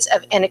needs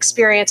of and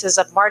experiences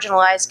of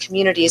marginalized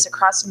communities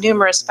across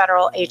numerous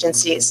federal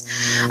agencies.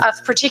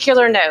 Of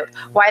particular note,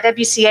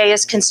 YWCA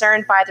is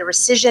concerned by the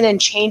rescission and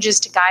changes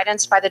to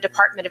guidance by the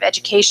Department of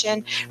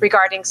Education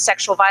regarding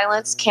sexual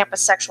violence,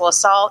 campus sexual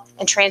assault,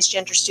 and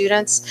transgender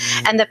students,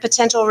 and the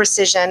potential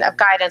rescission of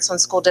guidance on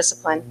school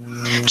discipline.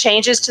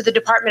 Changes to the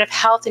Department of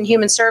Health and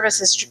Human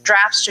Services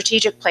draft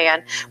strategic plan,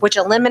 which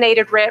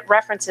eliminated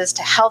references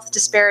to health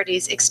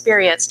disparities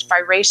experienced by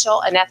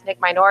racial and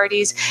ethnic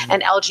minorities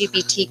and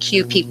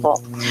LGBTQ people.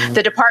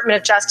 The Department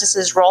of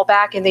Justice's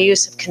rollback in the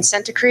use of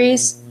consent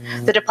decrees,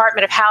 the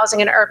Department of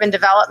Housing and Urban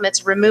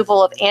Development's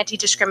removal of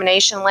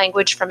anti-discrimination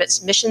language from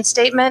its mission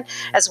statement,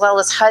 as well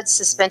as HUD's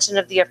suspension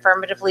of the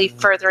affirmatively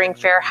furthering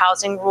fair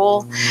housing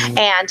rule,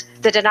 and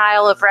the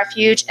denial of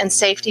refuge and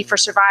safety for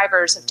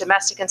survivors of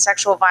domestic and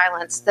sexual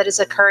violence that is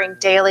occurring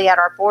daily at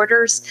our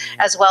borders,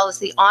 as well as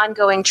the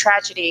ongoing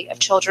tragedy of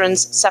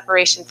children's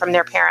separation from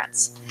their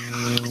parents.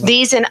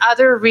 These and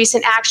other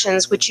recent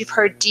actions, which you've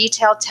heard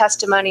detailed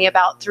testimony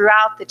about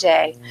throughout the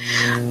day,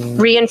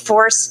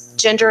 reinforce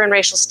gender and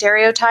racial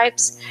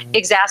stereotypes,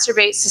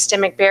 exacerbate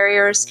systemic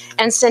barriers,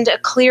 and send a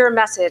clear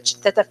message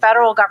that the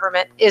federal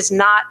government is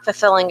not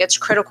fulfilling its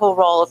critical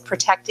role of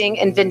protecting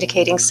and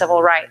vindicating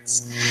civil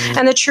rights.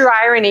 And the true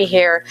irony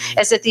here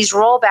is that these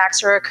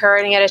rollbacks are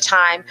occurring at a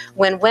time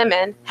when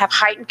women have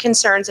heightened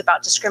concerns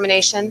about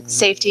discrimination,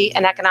 safety,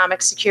 and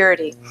economic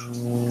security.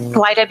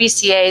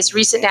 YWCA's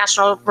recent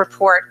national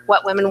report,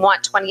 What Women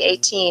Want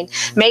 2018,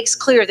 makes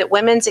clear that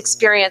women's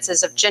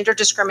experiences of gender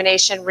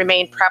discrimination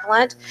remain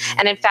prevalent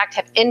and in fact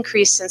have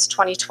increased since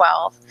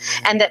 2012,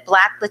 and that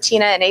Black,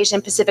 Latina, and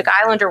Asian Pacific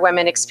Islander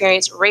women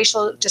experience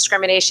racial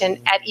discrimination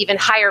at even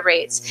higher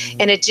rates,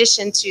 in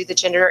addition to the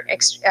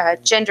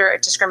gender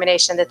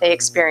discrimination that they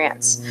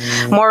experience.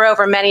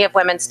 Moreover, many of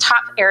women's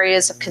top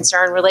areas of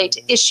concern relate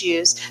to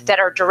issues that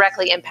are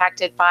directly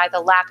impacted by the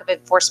lack of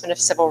enforcement of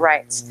civil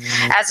rights.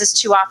 As is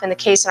too often the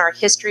case in our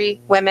history,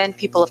 women,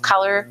 people of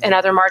color, and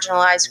other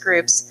marginalized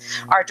groups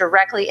are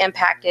directly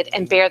impacted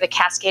and bear the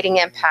cascading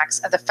impacts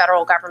of the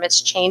federal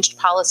government's changed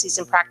policies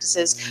and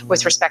practices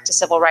with respect to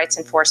civil rights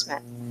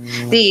enforcement.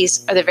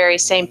 These are the very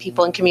same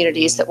people and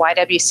communities that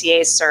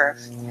YWCAs serve.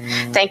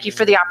 Thank you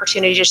for the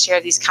opportunity to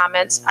share these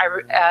comments.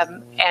 I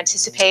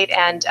anticipate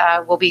and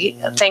will be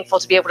thankful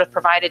to be able to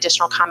provide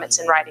additional comments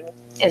in writing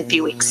in a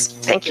few weeks.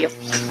 Thank you.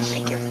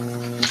 Thank you.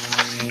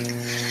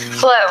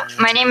 Hello,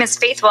 my name is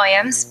Faith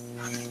Williams,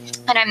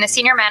 and I'm the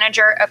Senior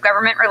Manager of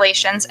Government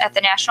Relations at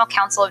the National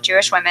Council of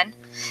Jewish Women,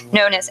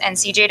 known as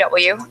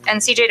NCJW.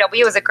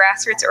 NCJW is a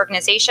grassroots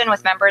organization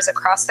with members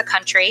across the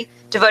country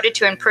devoted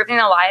to improving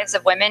the lives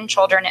of women,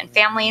 children, and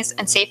families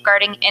and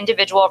safeguarding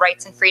individual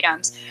rights and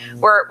freedoms.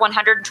 We're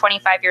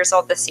 125 years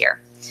old this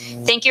year.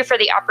 Thank you for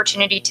the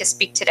opportunity to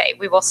speak today.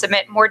 We will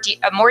submit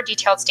a more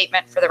detailed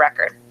statement for the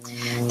record.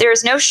 There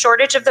is no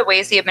shortage of the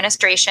ways the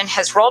administration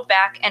has rolled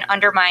back and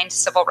undermined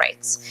civil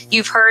rights.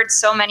 You've heard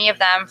so many of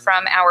them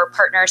from our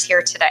partners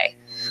here today.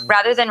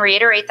 Rather than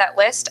reiterate that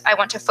list, I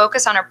want to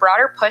focus on a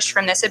broader push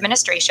from this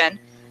administration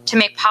to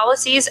make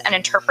policies and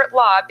interpret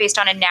law based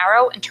on a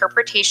narrow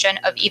interpretation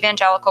of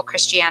evangelical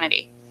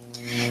Christianity.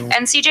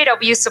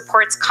 NCJW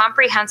supports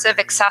comprehensive,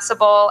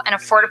 accessible, and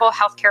affordable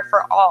healthcare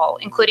for all,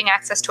 including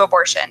access to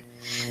abortion.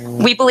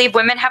 We believe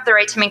women have the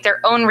right to make their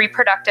own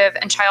reproductive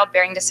and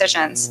childbearing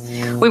decisions.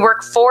 We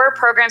work for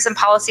programs and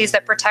policies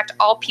that protect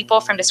all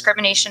people from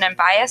discrimination and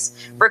bias,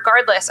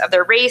 regardless of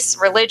their race,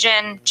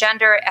 religion,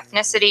 gender,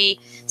 ethnicity,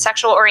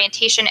 sexual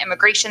orientation,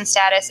 immigration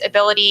status,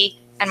 ability,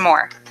 and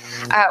more.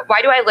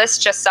 Why do I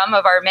list just some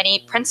of our many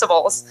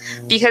principles?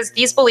 Because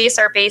these beliefs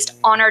are based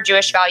on our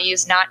Jewish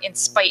values, not in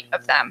spite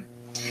of them.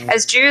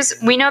 As Jews,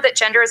 we know that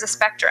gender is a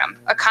spectrum,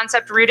 a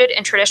concept rooted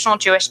in traditional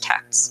Jewish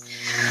texts.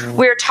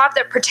 We are taught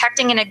that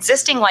protecting an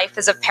existing life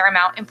is of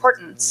paramount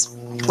importance.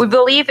 We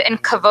believe in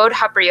kavod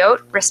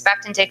habriot,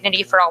 respect and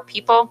dignity for all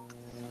people,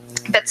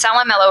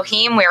 B'Tselem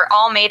Elohim, we are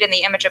all made in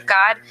the image of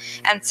God,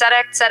 and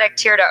Tzedek Tzedek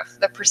Tirdof,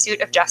 the pursuit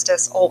of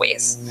justice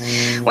always.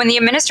 When the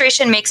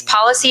administration makes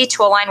policy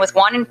to align with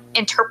one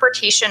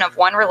interpretation of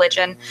one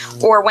religion,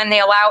 or when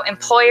they allow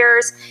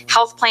employers,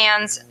 health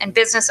plans, and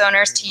business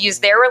owners to use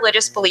their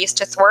religious beliefs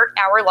to thwart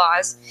our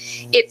laws,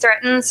 it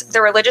threatens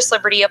the religious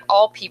liberty of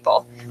all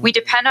people. We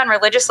depend on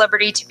religious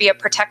liberty to be a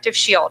protective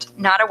shield,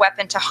 not a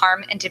weapon to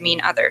harm and demean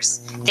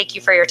others. Thank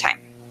you for your time.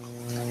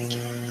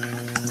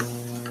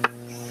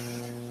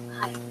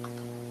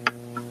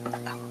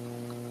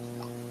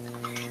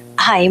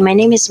 Hi, my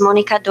name is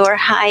Monica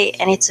Dorhai,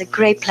 and it's a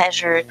great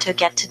pleasure to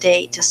get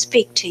today to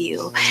speak to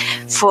you.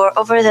 For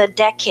over the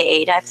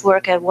decade, I've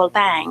worked at World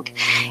Bank,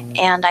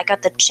 and I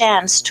got the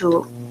chance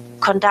to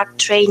conduct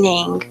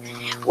training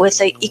with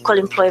the Equal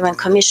Employment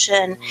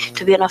Commission,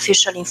 to be an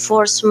official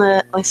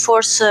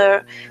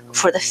enforcer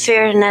for the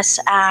Fairness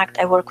Act.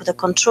 I work with the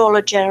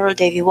Comptroller General,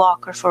 Davy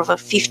Walker, for over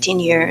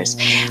 15 years.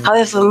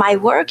 However, my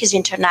work is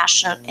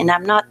international, and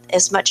I'm not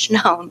as much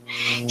known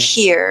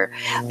here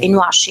in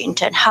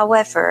Washington.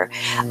 However,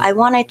 I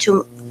wanted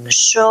to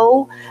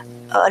show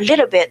a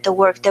little bit the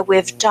work that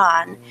we've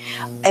done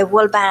at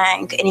World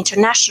Bank and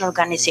international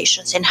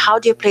organizations, and how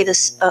do you play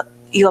this,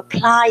 you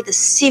apply the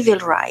civil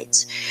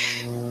rights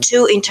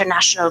to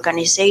international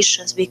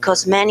organizations,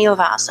 because many of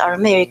us are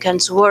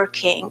Americans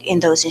working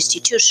in those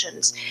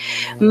institutions.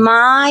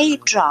 My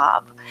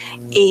job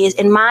is,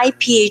 and my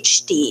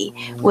PhD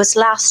was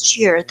last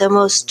year the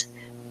most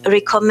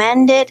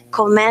recommended,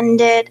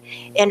 commended,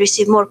 and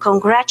received more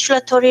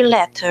congratulatory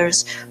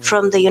letters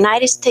from the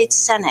United States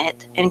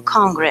Senate and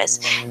Congress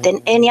than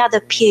any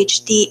other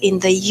PhD in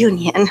the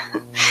Union.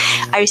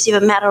 I received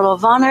a Medal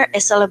of Honor,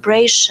 a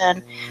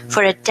celebration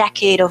for a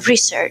decade of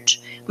research.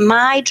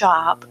 My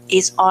job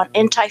is on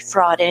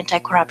anti-fraud and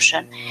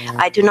anti-corruption.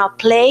 I do not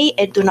play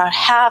and do not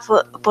have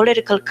a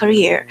political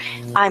career.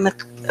 I'm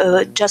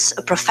just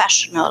a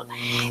professional.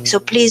 So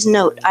please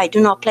note, I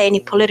do not play any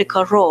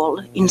political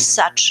role in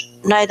such.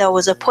 Neither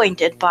was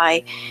appointed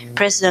by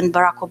President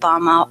Barack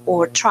Obama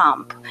or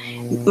Trump.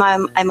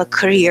 I'm a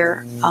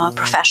career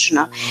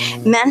professional.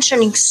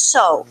 Mentioning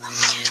so,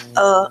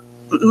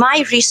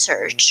 my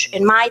research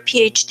and my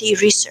PhD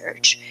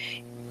research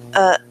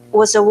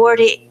was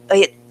awarded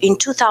in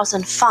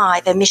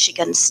 2005 at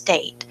Michigan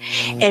State.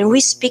 And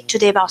we speak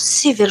today about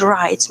civil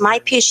rights. My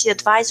PhD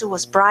advisor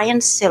was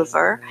Brian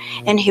Silver,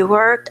 and he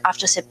worked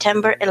after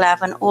September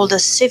 11, all the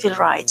civil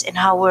rights and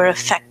how we're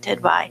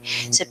affected by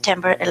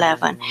September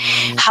 11.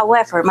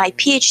 However, my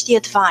PhD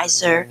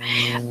advisor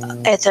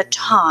at the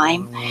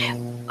time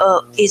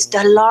is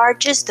the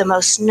largest, the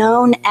most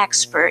known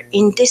expert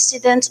in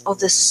dissidents of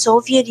the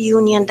Soviet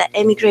Union that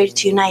emigrated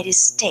to the United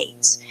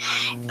States.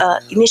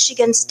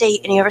 Michigan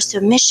State and University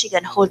of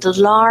Michigan hold the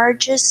largest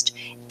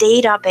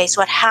database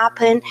what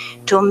happened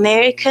to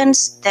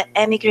Americans that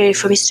emigrated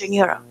from Eastern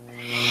Europe.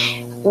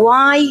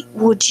 Why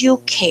would you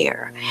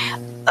care?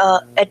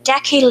 A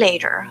decade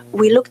later,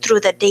 we looked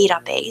through the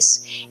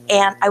database,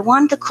 and I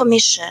want the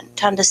commission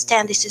to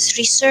understand this is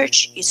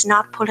research, it's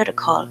not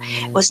political,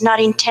 it was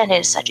not intended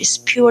as such, it's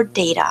pure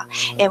data.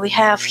 And we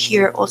have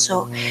here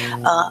also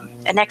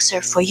an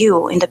excerpt for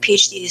you in the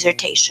PhD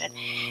dissertation.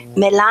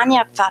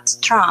 Melania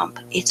Vats-Trump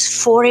is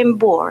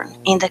foreign-born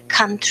in the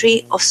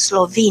country of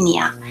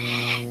Slovenia.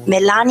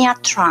 Melania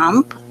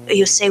Trump,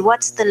 you say,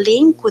 what's the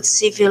link with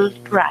civil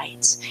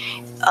rights?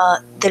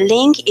 The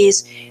link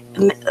is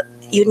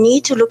you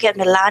need to look at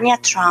Melania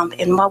Trump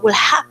and what will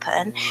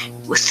happen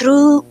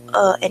through,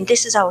 and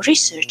this is our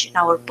research in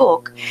our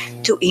book,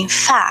 to in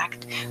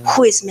fact,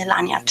 who is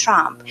Melania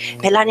Trump?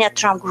 Melania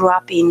Trump grew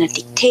up in a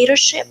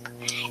dictatorship,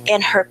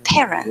 and her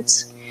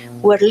parents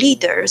were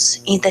leaders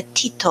in the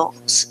Tito.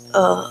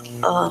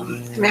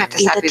 We have to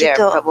stop you there,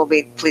 but we'll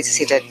be pleased to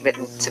see the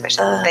written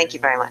submission. Thank you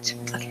very much.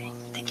 Okay,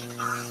 thank you.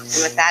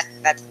 And with that,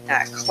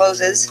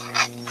 closes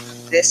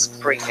this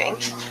briefing.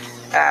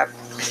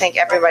 Thank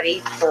everybody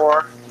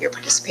for your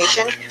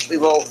participation. We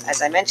will,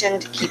 as I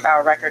mentioned, keep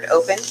our record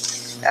open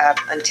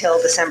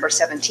until December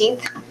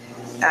 17th.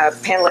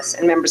 Panelists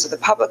and members of the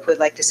public who would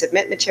like to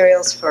submit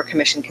materials for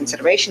commission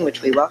consideration,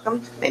 which we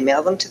welcome, may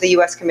mail them to the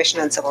U.S.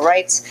 Commission on Civil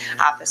Rights,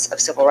 Office of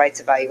Civil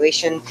Rights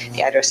Evaluation.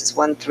 The address is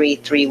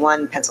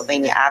 1331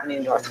 Pennsylvania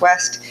Avenue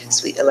Northwest,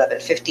 Suite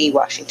 1150,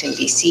 Washington,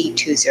 D.C.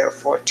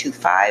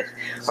 20425,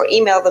 or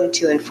email them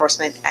to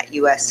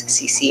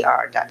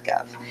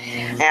enforcement@usccr.gov.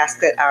 I ask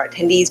that our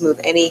attendees move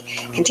any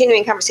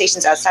continuing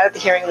conversations outside of the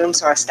hearing room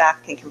so our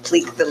staff can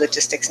complete the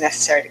logistics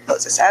necessary to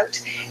close us out.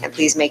 And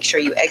please make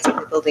sure you exit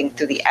the building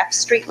through the F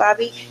Street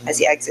lobby as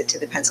the exit to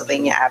the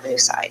Pennsylvania Avenue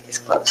side is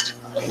closed.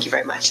 Thank you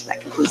very much.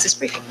 That concludes this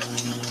briefing.